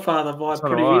the Godfather vibe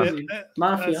pretty easy.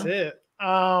 Mafia. That's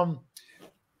it.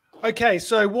 Okay,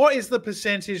 so what is the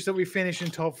percentage that we finish in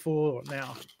top 4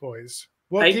 now, boys?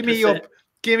 What? Give me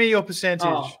your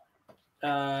percentage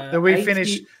that we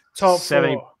finish top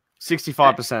 4.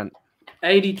 65%.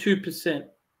 82%.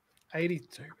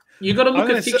 82. You got to look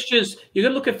at fixtures. You got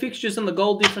to look at fixtures and the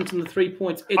goal difference and the 3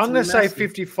 points. I'm going to say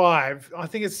 55. I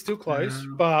think it's still close,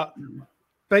 but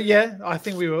yeah, I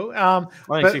think we will.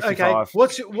 But 65. Okay,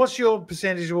 what's your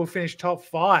percentage? We'll finish top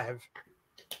 5.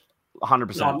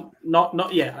 100%. Not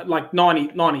like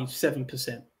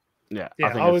 97%. Yeah,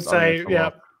 I would say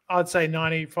I'd say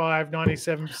 95,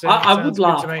 97%. I would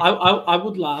laugh. I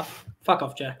would laugh. Fuck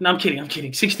off, Jack. No, I'm kidding.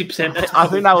 60%. I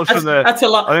think that was from the. That's a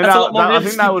lot. I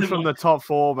think that was from the top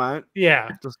 4, mate. Yeah.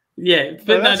 But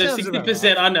no,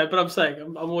 60%. I know, but I'm saying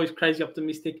I'm always crazy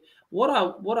optimistic. What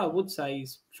I would say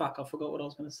is, fuck, I forgot what I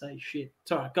was going to say. Shit.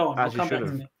 It's all right. Go on. I'll come back to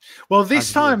me. Well,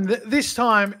 this time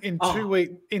in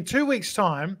 2 weeks'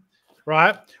 time,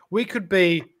 right? We could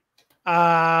be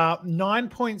 9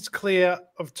 points clear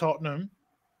of Tottenham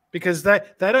because they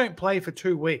don't play for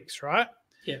 2 weeks, right?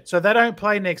 Yeah. So they don't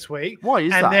play next week. Why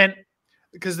is that? And then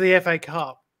because the FA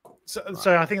Cup.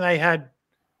 So I think they had,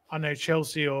 I know,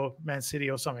 Chelsea or Man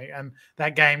City or something, and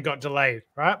that game got delayed,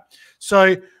 right?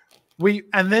 So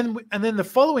and then the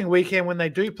following weekend when they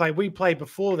do play, we play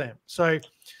before them. So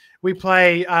we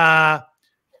play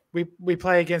we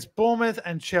play against Bournemouth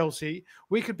and Chelsea.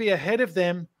 We could be ahead of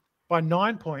them by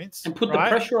 9 points. And put the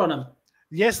pressure on them.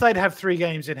 Yes, they'd have 3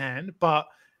 games in hand, but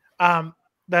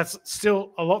that's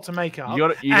still a lot to make up. You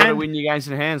got to win your games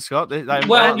in hand, Scott.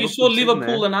 You saw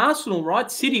Liverpool and Arsenal, right?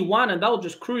 City won, and they'll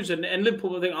just cruise, and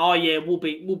Liverpool will think, oh yeah, we'll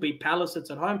beat Palace.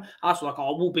 It's at home. Arsenal like,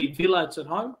 oh, we'll beat Villa. It's at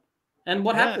home. And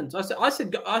what happens? I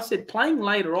said, playing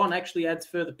later on actually adds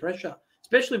further pressure,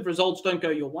 especially if results don't go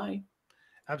your way.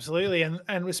 Absolutely, and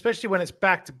especially when it's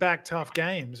back-to-back tough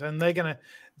games, and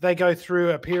they go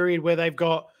through a period where they've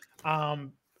got I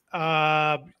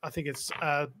think it's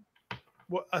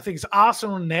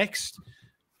Arsenal next,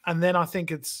 and then I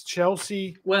think it's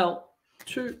Chelsea. Well,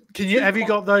 have you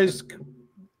got those?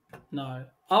 No,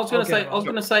 I was going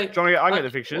to say. John, I get the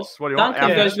fixtures. What do you want?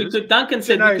 Duncan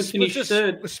said we could finish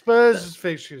third. Spurs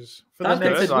fixtures.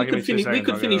 Duncan said we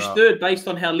could finish third based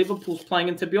on how Liverpool's playing.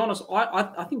 And to be honest,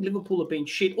 I think Liverpool have been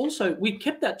shit. Also, we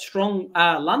kept that strong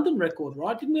London record,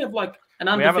 right? Didn't we have like an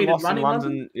undefeated run in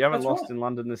London? You haven't lost in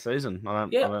London this season. I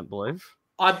don't believe.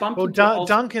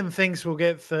 Duncan thinks we'll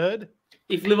get third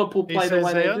if Liverpool play the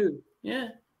way they do. Yeah.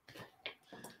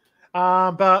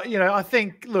 But I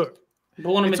think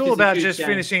it's all about just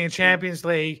finishing in Champions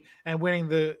League and winning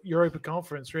the Europa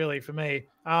Conference. Really, for me,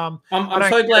 I'm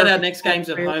so glad our next game's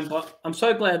at home. But I'm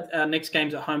so glad our next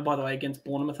game's at home. By the way, against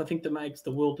Bournemouth, I think that makes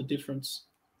the world of difference.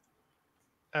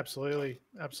 Absolutely.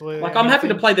 Absolutely. Like, I'm happy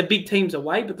to play the big teams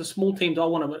away, but the small teams, I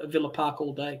want them at Villa Park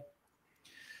all day.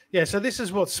 Yeah, so this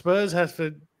is what Spurs has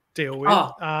to deal with.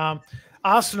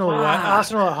 Arsenal away,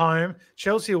 Arsenal at home,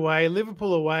 Chelsea away,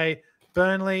 Liverpool away,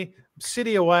 Burnley,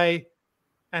 City away,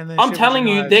 and then I'm telling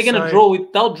you, they're going to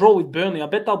they'll draw with Burnley. I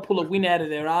bet they'll pull a win out of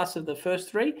their ass of the first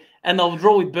three, and they'll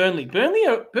draw with Burnley. Burnley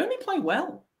play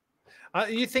well.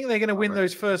 You think they're going to win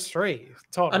those first three?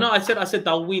 Tottenham. I know. I said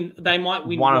they'll win. They might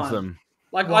win one of them.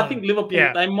 Like, I think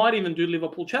Liverpool, they might even do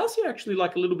Liverpool. Chelsea are actually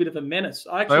like a little bit of a menace.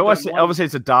 Obviously,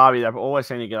 it's a derby. They've always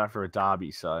seem to get up for a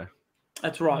derby, so.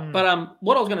 That's right. But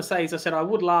what I was going to say is, I said I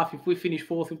would laugh if we finish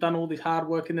fourth. We've done all this hard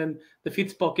work, and then the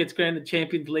fifth spot gets granted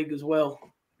Champions League as well.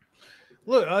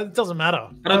 Look, it doesn't matter.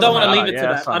 And I don't want to leave it to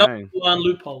that. I don't want to learn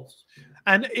loopholes.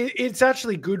 And it's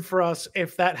actually good for us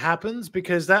if that happens,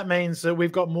 because that means that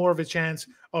we've got more of a chance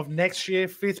of next year,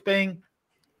 fifth being,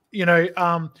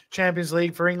 Champions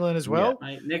League for England as well. Yeah,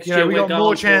 mate, next year we got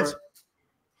more chance.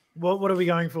 What are we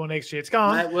going for next year? It's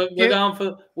going. Mate,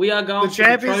 we are going the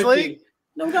Champions League.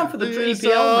 No, we're going for the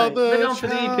EPL, mate. We're going for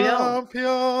the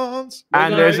EPL.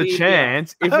 And there's a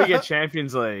chance, if we get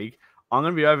Champions League, I'm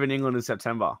going to be over in England in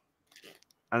September.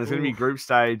 And there's going to be group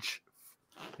stage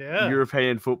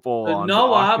European football on.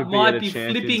 Noah might be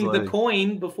flipping the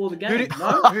coin before the game.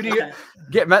 Who do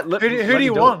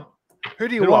you want? Who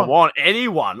do you want? I want?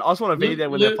 Anyone. I just want to be there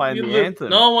when they're playing the anthem.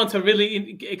 No one wants a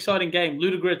really exciting game.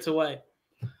 Ludogorets away.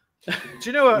 Do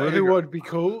you know who would be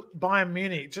cool? Bayern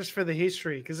Munich, just for the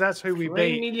history, because that's who we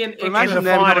beat. 3 million in the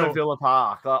final at Villa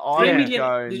Park. Like, 3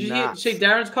 million. Did you see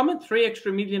Darren's comment? 3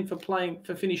 extra million for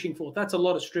finishing fourth. That's a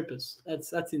lot of strippers.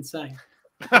 That's insane.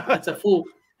 That's a full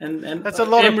and that's a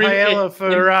lot of paella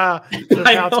for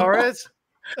Pau Torres.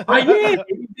 Oh yeah,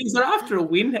 he's after a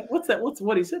win. What's that?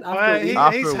 What he said?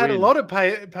 He's had a lot of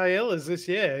paellas this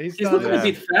year. He's looking a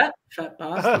bit fat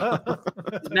bastard.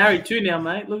 He's married too now,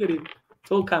 mate. Look at him.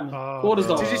 It's all coming.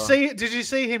 Cortisol. Did you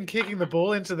see him kicking the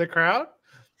ball into the crowd?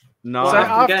 No. So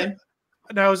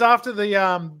it was after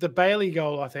the Bailey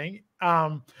goal, I think.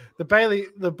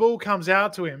 The ball comes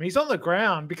out to him. He's on the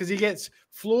ground because he gets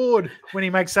floored when he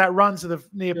makes that run to the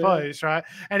near post, right?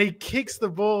 And he kicks the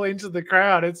ball into the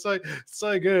crowd. It's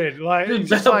so good. Like, he's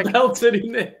just like belted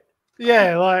in there.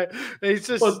 Yeah, like he's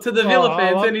just to the Villa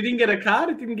fans, and he didn't get a card.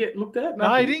 It didn't get looked at.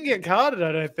 No, he didn't get carded.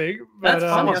 I don't think. But, that's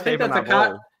funny. I think that's a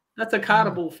card. That's a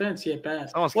cardable offense. Yeah,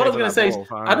 bad. What I was going to say is,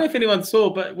 I don't know if anyone saw,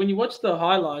 but when you watch the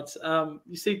highlights,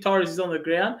 you see Torres is on the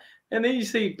ground, and then you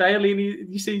see Bailey,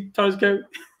 and you see Torres go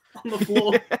on the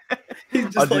floor. He's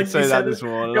just I did say that this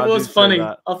morning. It was funny.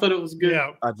 I thought it was good.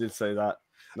 Yeah, I did say that.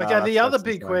 Okay, the other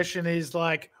big question is,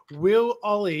 like, will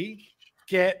Ollie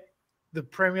get the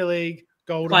Premier League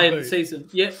Golden Player Boot? of the season?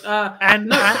 Yeah,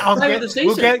 Player of the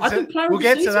season. We'll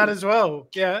get to that as well.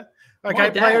 Yeah.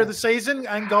 Okay, player of the season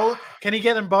and goal. Can he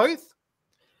get them both?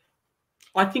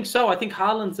 I think so. I think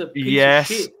Haaland's a piece yes,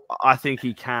 of shit. I think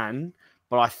he can,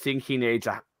 but I think he needs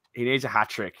a hat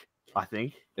trick. I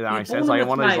think if that makes sense. Like in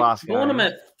one of his last games.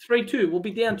 Bournemouth 3-2. We'll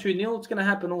be down 2-0. It's going to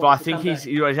happen. But I think he's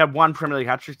had one Premier League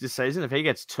hat trick this season. If he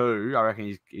gets 2, I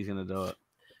reckon he's going to do it.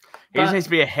 He just needs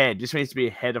to be ahead. Just needs to be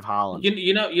ahead of Haaland.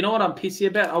 You know what I'm pissy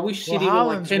about? I wish City were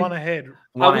like 10 one ahead.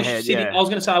 I was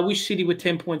going to say I wish City were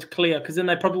 10 points clear, because then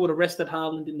they probably would have rested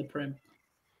Haaland in the Prem.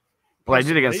 Well, they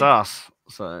did against us,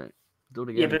 so do it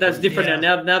again. Yeah, but that's different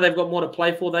now. Now they've got more to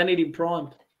play for. They need him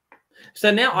primed.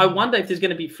 So now I wonder if there's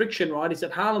going to be friction, right? Is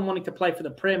it Haaland wanting to play for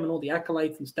the Prem and all the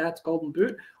accolades and stats, Golden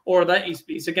Boot, or is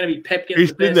it going to be Pep getting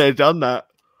He's been there, done that.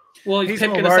 Well, he's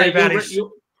Pep going to say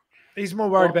he's more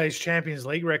worried about his Champions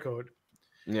League record.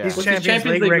 Yeah. His Champions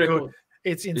League record.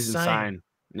 It's insane.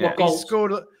 Yeah.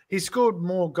 He scored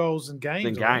more goals than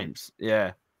games.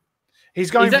 Yeah.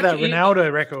 He's going for that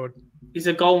Ronaldo record. He's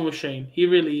a goal machine. He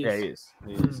really is. Yeah, he is.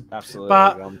 He is. Absolutely.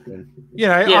 But,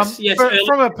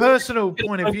 from a personal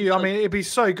point of view, I mean, it'd be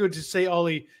so good to see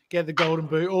Ollie get the Golden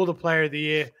Boot or the Player of the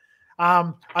Year.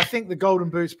 I think the Golden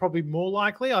Boot's probably more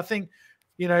likely. I think,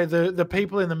 the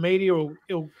people in the media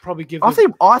will probably give. I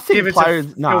think Player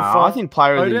of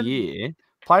the Year.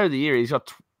 Player of the Year. He's got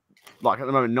at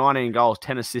the moment 19 goals,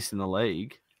 10 assists in the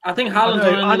league. I think Haaland's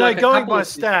I know going by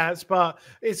stats, but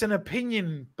it's an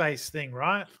opinion-based thing,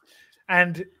 right?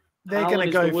 And they're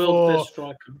going to go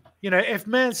for, if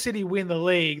Man City win the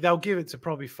league, they'll give it to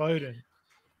probably Foden.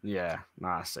 Yeah,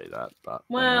 I see that. But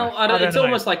it's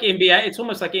almost like NBA. It's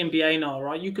almost like NBA now,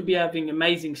 right? You could be having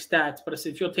amazing stats, but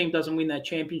if your team doesn't win that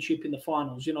championship in the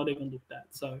finals, you're not even looked at.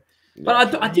 So,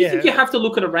 but I do think you have to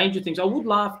look at a range of things. I would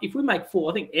laugh if we make 4.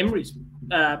 I think Emery's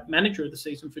manager of the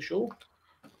season for sure.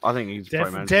 I think he's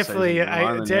definitely.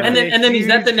 And then is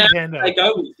that the narrative they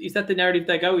go with? Is that the narrative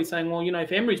they go with, saying, well,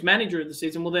 if Emery's manager of the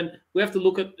season, well, then we have to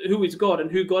look at who he's got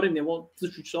and who got him there. Well,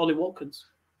 literally Ollie Watkins.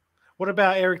 What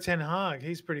about Eric Ten Hag?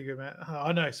 He's pretty good, man.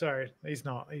 Oh, no, sorry. He's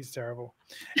not. He's terrible.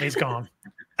 He's gone.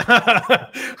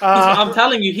 I'm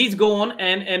telling you, he's gone,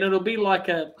 and it'll be like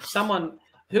someone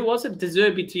 – who was it? De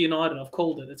Zerbi to United. I've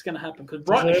called it. It's going to happen because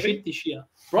Brighton are shit this year.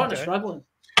 Brighton are struggling.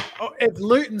 Oh, if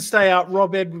Luton stay up,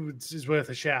 Rob Edwards is worth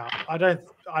a shout.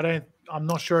 I'm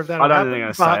not sure if that. I don't think they're going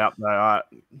to stay up though.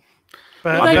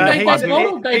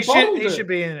 But he should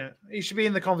be in it. He should be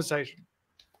in the conversation.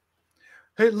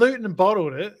 Luton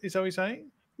bottled it. Is that what you're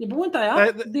saying? Yeah, but weren't they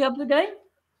up the other day?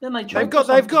 Then they they've got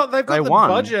the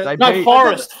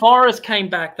budget. Forest came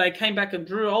back. They came back and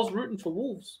drew. I was rooting for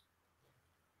Wolves.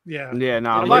 Yeah. Yeah.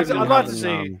 No. I'd like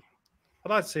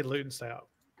to see Luton stay up.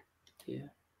 Yeah.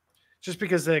 Just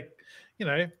because they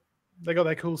got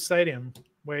that cool stadium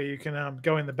where you can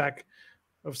go in the back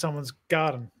of someone's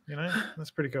garden.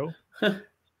 That's pretty cool.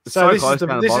 So this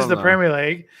is the Premier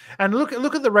League, and look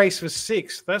at the race for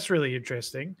sixth. That's really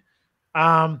interesting.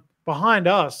 Behind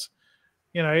us,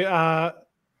 you got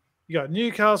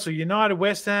Newcastle, United,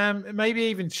 West Ham, maybe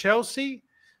even Chelsea.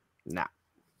 No,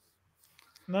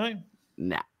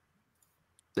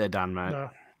 they're done, mate. No.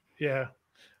 Yeah,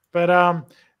 but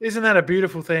isn't that a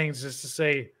beautiful thing just to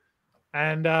see?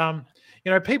 And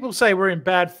people say we're in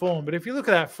bad form, but if you look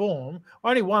at that form,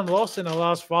 only one loss in the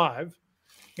last 5.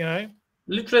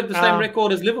 Literally the same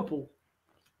record as Liverpool.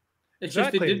 It's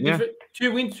exactly. just different,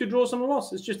 2 wins, 2 draws, and a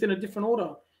loss. It's just in a different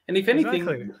order. And if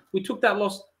anything, we took that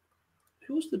loss.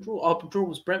 Who was the draw? Oh, the draw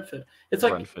was Brentford. It's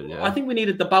like I think we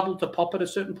needed the bubble to pop at a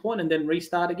certain point and then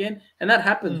restart again, and that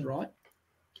happens, right?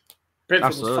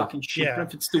 Brentford was fucking shit. Yeah.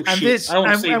 Brentford's still shit. I don't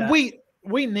want to see that.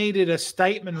 We needed a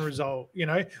statement result.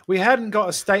 We hadn't got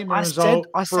a statement result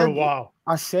for a while.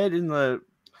 I said in the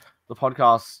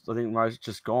podcast, I think most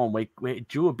just gone. We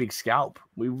drew a big scalp.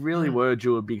 We really were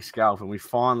due a big scalp, and we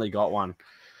finally got one.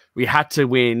 We had to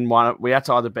win one. We had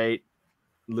to either beat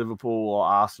Liverpool or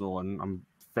Arsenal, and I'm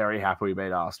very happy we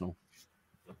beat Arsenal.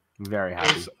 Very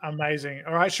happy. It's amazing.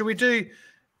 All right, should we do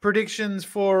predictions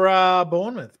for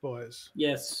Bournemouth, boys?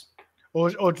 Yes. Or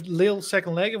Lille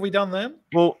second leg? Have we done them?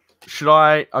 Well, should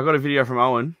I? I got a video from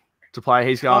Owen to play.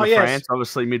 He's going to France,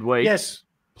 obviously midweek. Yes,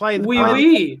 play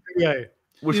the video.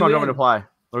 Which one do you want me to play?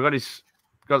 I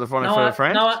got the phone for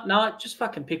France. No, just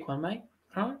fucking pick one, mate.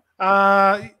 All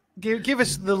right. Give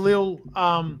us the Lille.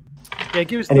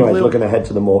 Anyways, looking ahead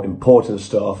to the more important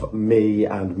stuff, me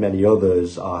and many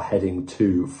others are heading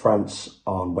to France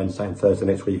on Wednesday and Thursday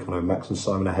next week. I know Max and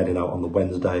Simon are heading out on the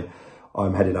Wednesday.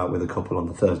 I'm heading out with a couple on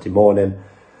the Thursday morning.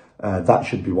 That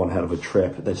should be one hell of a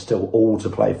trip. There's still all to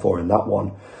play for in that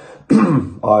one.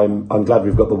 I'm glad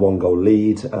we've got the 1-goal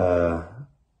lead.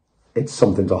 It's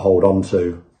something to hold on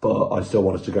to, but I still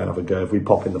want us to go and have a go. If we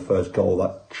pop in the first goal,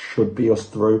 that should be us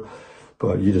through.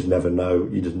 But you just never know.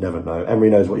 Emery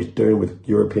knows what he's doing with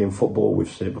European football.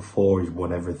 We've seen it before. He's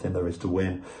won everything there is to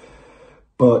win.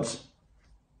 But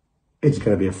it's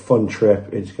going to be a fun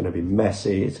trip. It's going to be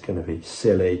messy. It's going to be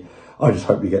silly. I just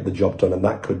hope we get the job done, and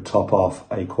that could top off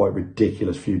a quite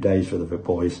ridiculous few days for the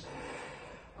boys.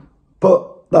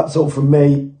 But that's all from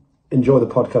me. Enjoy the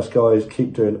podcast, guys.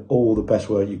 Keep doing all the best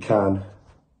work you can.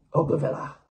 Up the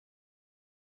Villa.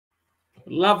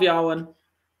 Love you, Owen.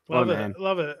 Love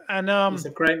it. And he's a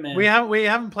great man. We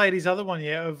haven't played his other one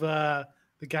yet of the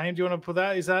game. Do you want to put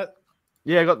that? Is that?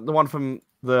 Yeah, I got the one from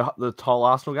the Toll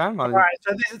Arsenal game. All right.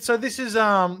 So this is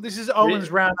Owen's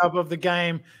roundup of the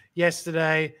game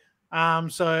yesterday.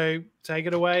 So take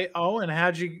it away, Owen.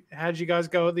 How'd you guys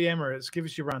go at the Emirates? Give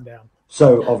us your rundown.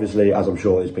 So obviously, as I'm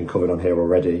sure it's been covered on here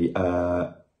already,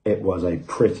 it was a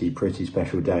pretty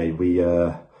special day.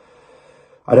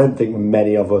 I don't think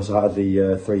many of us had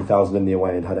the 3,000 in the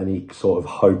away and had any sort of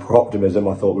hope or optimism.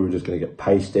 I thought we were just going to get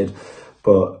pasted.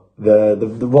 But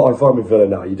what I find with Villa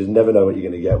now, you just never know what you're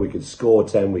going to get. We could score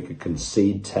 10, we could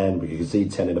concede 10, we could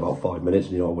concede 10 in about 5 minutes,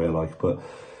 and you know what we're like. But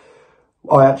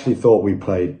I actually thought we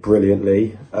played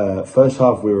brilliantly. First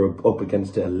half, we were up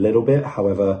against it a little bit.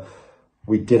 However,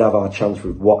 we did have our chance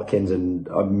with Watkins, and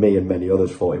me and many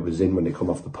others thought it was in when it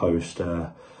come off the post.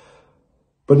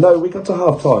 But no, we got to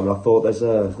half time and I thought there's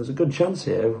a good chance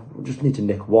here. We just need to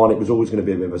nick one. It was always going to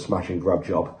be a bit of a smash and grab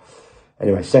job.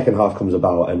 Anyway, second half comes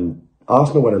about and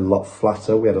Arsenal went a lot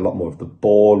flatter. We had a lot more of the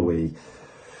ball. We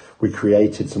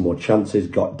created some more chances,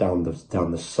 got down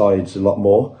the sides a lot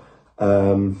more.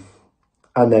 And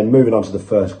then moving on to the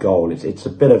first goal, it's a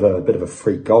bit of a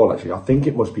freak goal actually. I think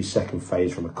it must be second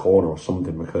phase from a corner or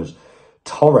something because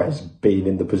Torres being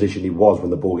in the position he was when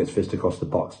the ball gets fisted across the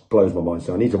box blows my mind.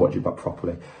 So I need to watch it back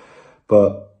properly.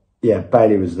 But yeah,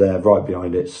 Bailey was there right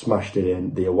behind it, smashed it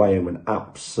in. The away end went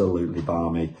absolutely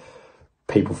balmy.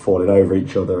 People falling over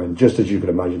each other, and just as you could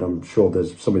imagine, I'm sure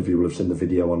there's some of you will have seen the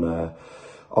video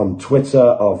on Twitter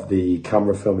of the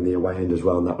camera filming the away end as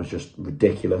well, and that was just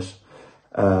ridiculous.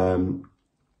 And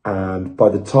by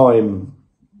the time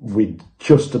we'd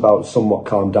just about somewhat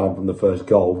calmed down from the first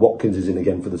goal, Watkins is in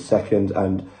again for the second,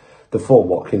 and the form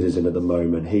Watkins is in at the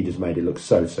moment, he just made it look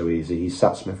so easy. He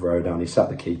sat Smith Rowe down, he sat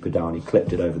the keeper down, he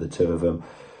clipped it over the two of them.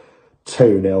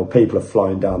 2-0, people are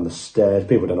flying down the stairs,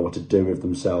 people don't know what to do with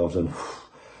themselves, and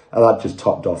that just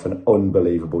topped off an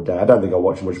unbelievable day. I don't think I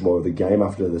watched much more of the game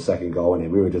after the second goal,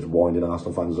 and we were just winding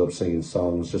Arsenal fans up, singing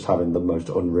songs, just having the most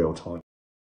unreal time.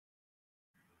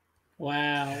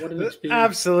 Wow, what an experience.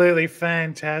 Absolutely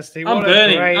fantastic. I'm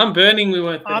burning. We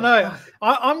weren't there. I know.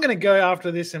 I'm going to go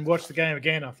after this and watch the game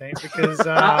again, I think, because...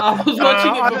 I was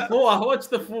watching it before. I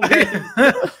watched the full game.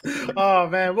 Oh,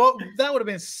 man. Well, that would have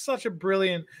been such a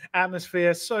brilliant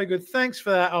atmosphere. So good. Thanks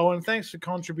for that, Owen. Thanks for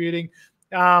contributing.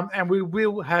 And we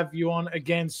will have you on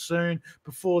again soon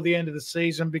before the end of the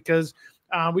season, because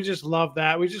we just love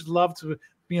that. We just love to,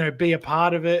 be a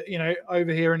part of it,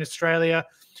 over here in Australia,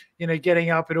 getting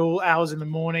up at all hours in the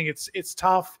morning. It's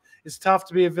tough. It's tough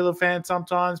to be a Villa fan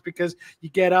sometimes, because you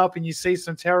get up and you see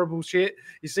some terrible shit.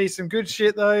 You see some good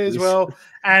shit though as well.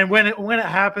 And when it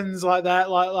happens like that,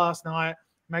 like last night, it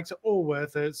makes it all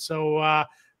worth it. So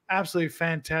absolutely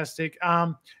fantastic.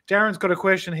 Darren's got a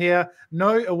question here.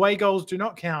 No, away goals do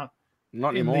not count.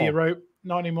 Not anymore.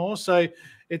 Not anymore. So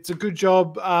it's a good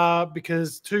job,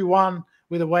 because 2-1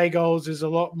 with away goals is a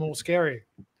lot more scary.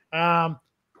 Oh,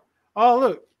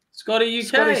 look. Scotty UK.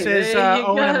 Scotty says,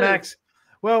 Owen and Max.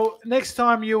 Well, next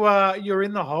time you're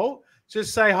in the hole,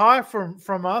 just say hi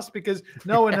from us, because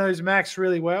no one knows Max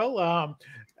really well,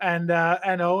 and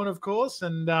Owen, of course,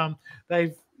 and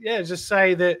they've just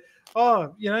say that.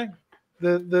 Oh,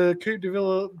 the Coupe de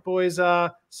Villa boys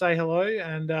say hello,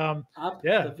 and the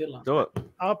Villa. Do it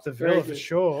up the Villa for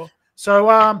sure. So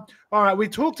all right, we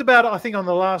talked about it I think on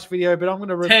the last video, but I'm going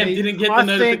to repeat. Tam didn't get the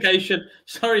notification.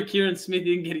 Sorry, Kieran Smith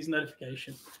didn't get his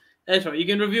notification. That's right. You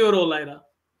can review it all later.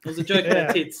 It was a joke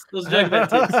about tits. It was a joke about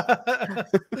tits.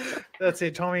 That's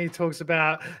it. Tommy talks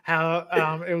about how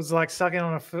it was like sucking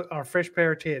on a fresh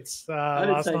pair of tits. I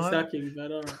didn't say night. sucking,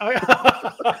 but all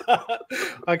right.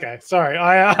 Okay, sorry.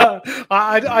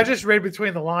 I just read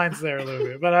between the lines there a little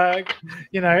bit, but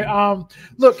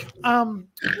look.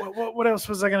 What else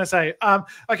was I going to say?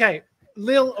 Okay,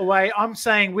 Lille away. I'm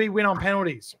saying we win on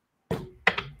penalties.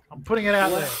 I'm putting it out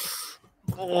there.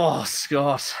 Oh,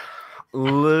 Scott.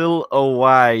 Lille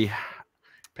away.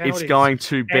 Penalties. It's going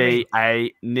to be a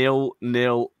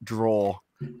 0-0 draw,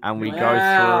 and we go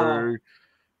through,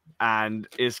 and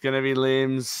it's going to be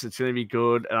limbs. It's going to be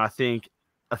good, and I think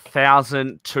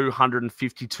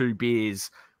 1,252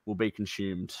 beers will be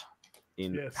consumed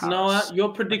in Paris. Noah,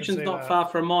 your prediction's not far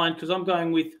from mine, because I'm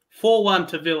going with 4-1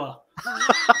 to Villa.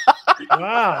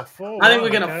 Wow, 4-1. I think we're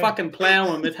going to fucking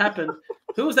plow them. It happened.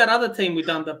 Who was that other team we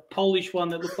done? The Polish one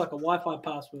that looked like a Wi-Fi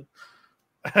password.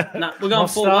 No, we're going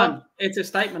 4-1. It's a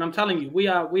statement. I'm telling you, we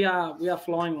are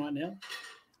flying right now.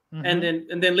 Mm-hmm.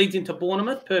 And then leads into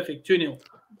Bournemouth. Perfect. 2-0.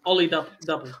 Ollie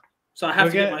double. So I have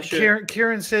to get my shirt.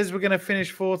 Kieran says we're going to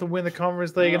finish fourth and win the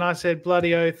Conference League, and I said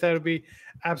bloody oath, that would be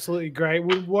absolutely great.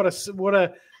 What a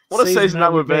season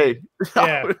that would be.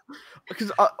 Yeah.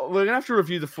 Because we're going to have to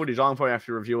review the footage. I'm probably have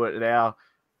to review it at our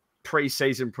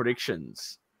pre-season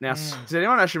predictions. Now, does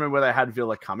anyone actually remember where they had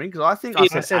Villa coming? Because I think I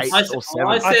said 8th or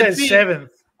 7th. I said 7th.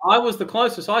 I was the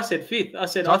closest. I said 5th. I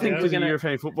think we're going to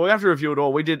European football. We have to review it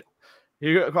all. We did.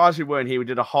 You guys who weren't here, we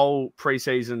did a whole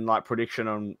pre-season prediction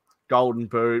on Golden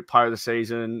Boot, Player of the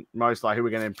Season, most who we're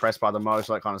going to impress by the most,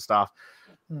 that kind of stuff.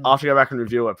 I'll have to go back and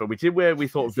review it. But we did where we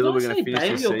thought Villa were going to finish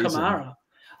this season. Kamara?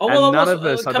 Oh, well, none of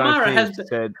us,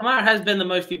 Kamara has been the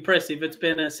most impressive. It's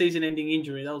been a season-ending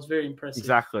injury. That was very impressive.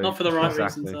 Exactly. Not for the right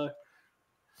reasons, though.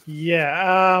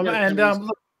 Yeah.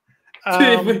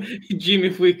 Jim,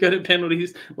 if we got at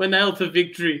penalties, we're nailed for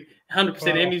victory.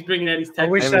 100%. Emmy's bringing out his tactics. I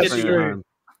wish that's true.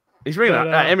 He's bringing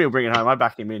it. Emmy will bring it home. I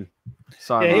back him in.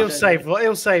 So yeah, he'll save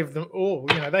them all.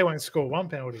 They won't score one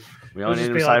penalty. We only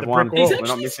need to save one. He's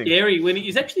actually scary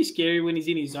he's actually scary when he's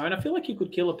in his zone. I feel like he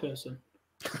could kill a person.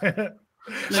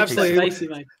 Absolutely.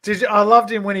 I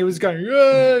loved him when he was going.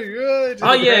 Yeah.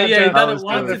 Oh yeah. He done it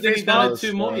once, and then he done it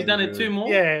two more. He's done it two more.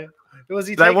 Yeah. Was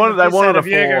he? They wanted a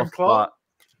fourth. But...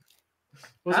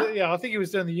 Was it? Yeah, I think he was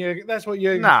doing the Jurgen. That's what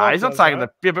Jurgen. Nah, he's not taking the.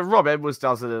 Yeah, but Rob Edwards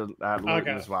does it at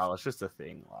Luton as well. It's just a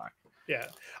thing. Yeah,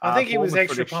 I think he was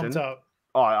extra pumped up.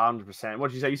 Oh, 100%. What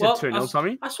did you say? You said 2-0,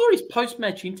 Tommy? I saw his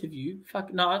post-match interview.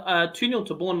 2-0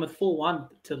 to Bournemouth, 4-1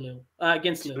 to Lille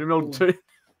against Lille. 2-0 to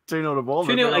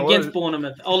Bournemouth. 2-0 against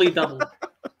Bournemouth. Ollie double.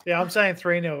 Yeah, I'm saying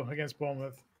 3-0 against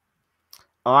Bournemouth.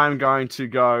 I'm going to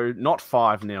go not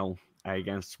 5-0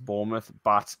 against Bournemouth,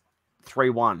 but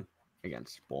 3-1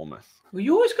 against Bournemouth. Well,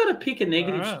 you always got to pick a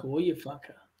negative score, you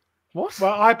fucker. What?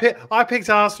 Well, I picked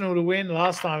Arsenal to win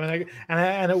last time,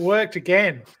 and it worked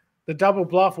again. The double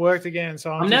bluff worked again.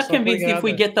 So I'm now convinced if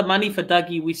we get the money for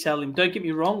Dougie, we sell him. Don't get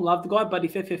me wrong, love the guy, but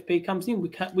if FFP comes in, we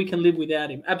can live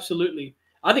without him. Absolutely.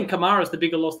 I think Kamara's the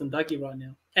bigger loss than Dougie right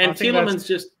now, and Tielemans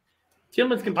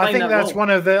can play. I think that's role.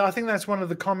 one of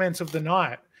the comments of the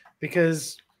night,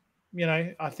 because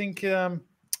I think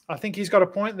he's got a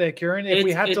point there, Kieran. If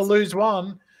we had to lose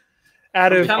one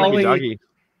out of Ollie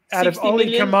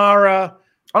Kamara.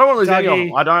 I don't want to lose any of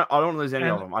them. I don't want to lose any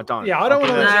of them. I don't. Yeah, I don't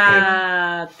want to lose any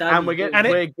of them. And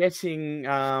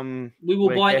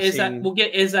we'll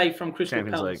get Eze from Crystal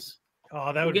Palace.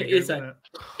 Oh, that would be good,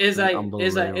 Eze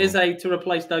to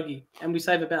replace Dougie, and we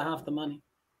save about half the money.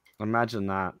 Imagine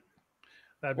that.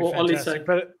 That'd be fantastic.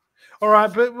 But all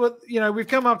right, but we've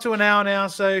come up to an hour now,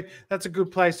 so that's a good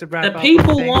place to wrap up. The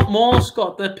people want more,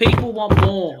 Scott. The people want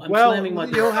more.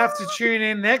 You'll have to tune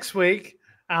in next week.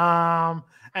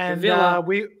 And we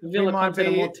might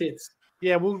be more tits.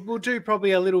 Yeah, we'll do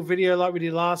probably a little video like we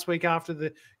did last week after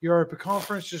the Europa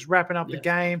Conference, just wrapping up the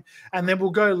game, and then we'll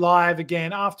go live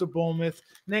again after Bournemouth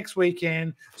next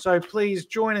weekend. So please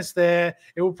join us there.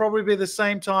 It will probably be the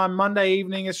same time, Monday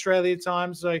evening Australia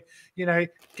time. So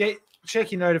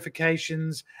check your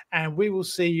notifications, and we will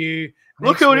see you.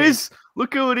 Look who it is!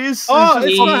 Look who it is! Oh,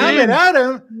 it's Mohammed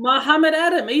Adam. Mohammed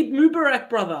Adam, Eid Mubarak,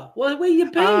 brother. Where you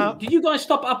been? Did you guys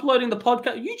stop uploading the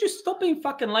podcast? You just stop being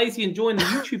fucking lazy and join the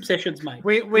YouTube sessions, mate.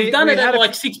 We've done it at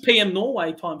like 6 p.m.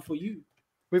 Norway time for you.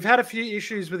 We've had a few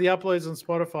issues with the uploads on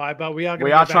Spotify, but we are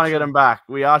trying to get them back.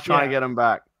 We are trying to get them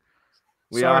back.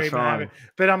 We are trying. Mohammed.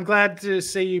 But I'm glad to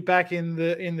see you back in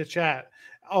the chat.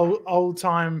 Old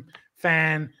time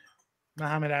fan,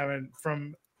 Mohammed Adam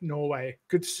from Norway.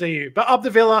 Good to see you. But up the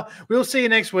Villa. We'll see you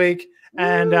next week.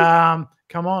 And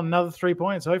come on, another 3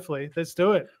 points, hopefully. Let's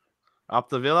do it. Up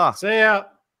the Villa. See ya.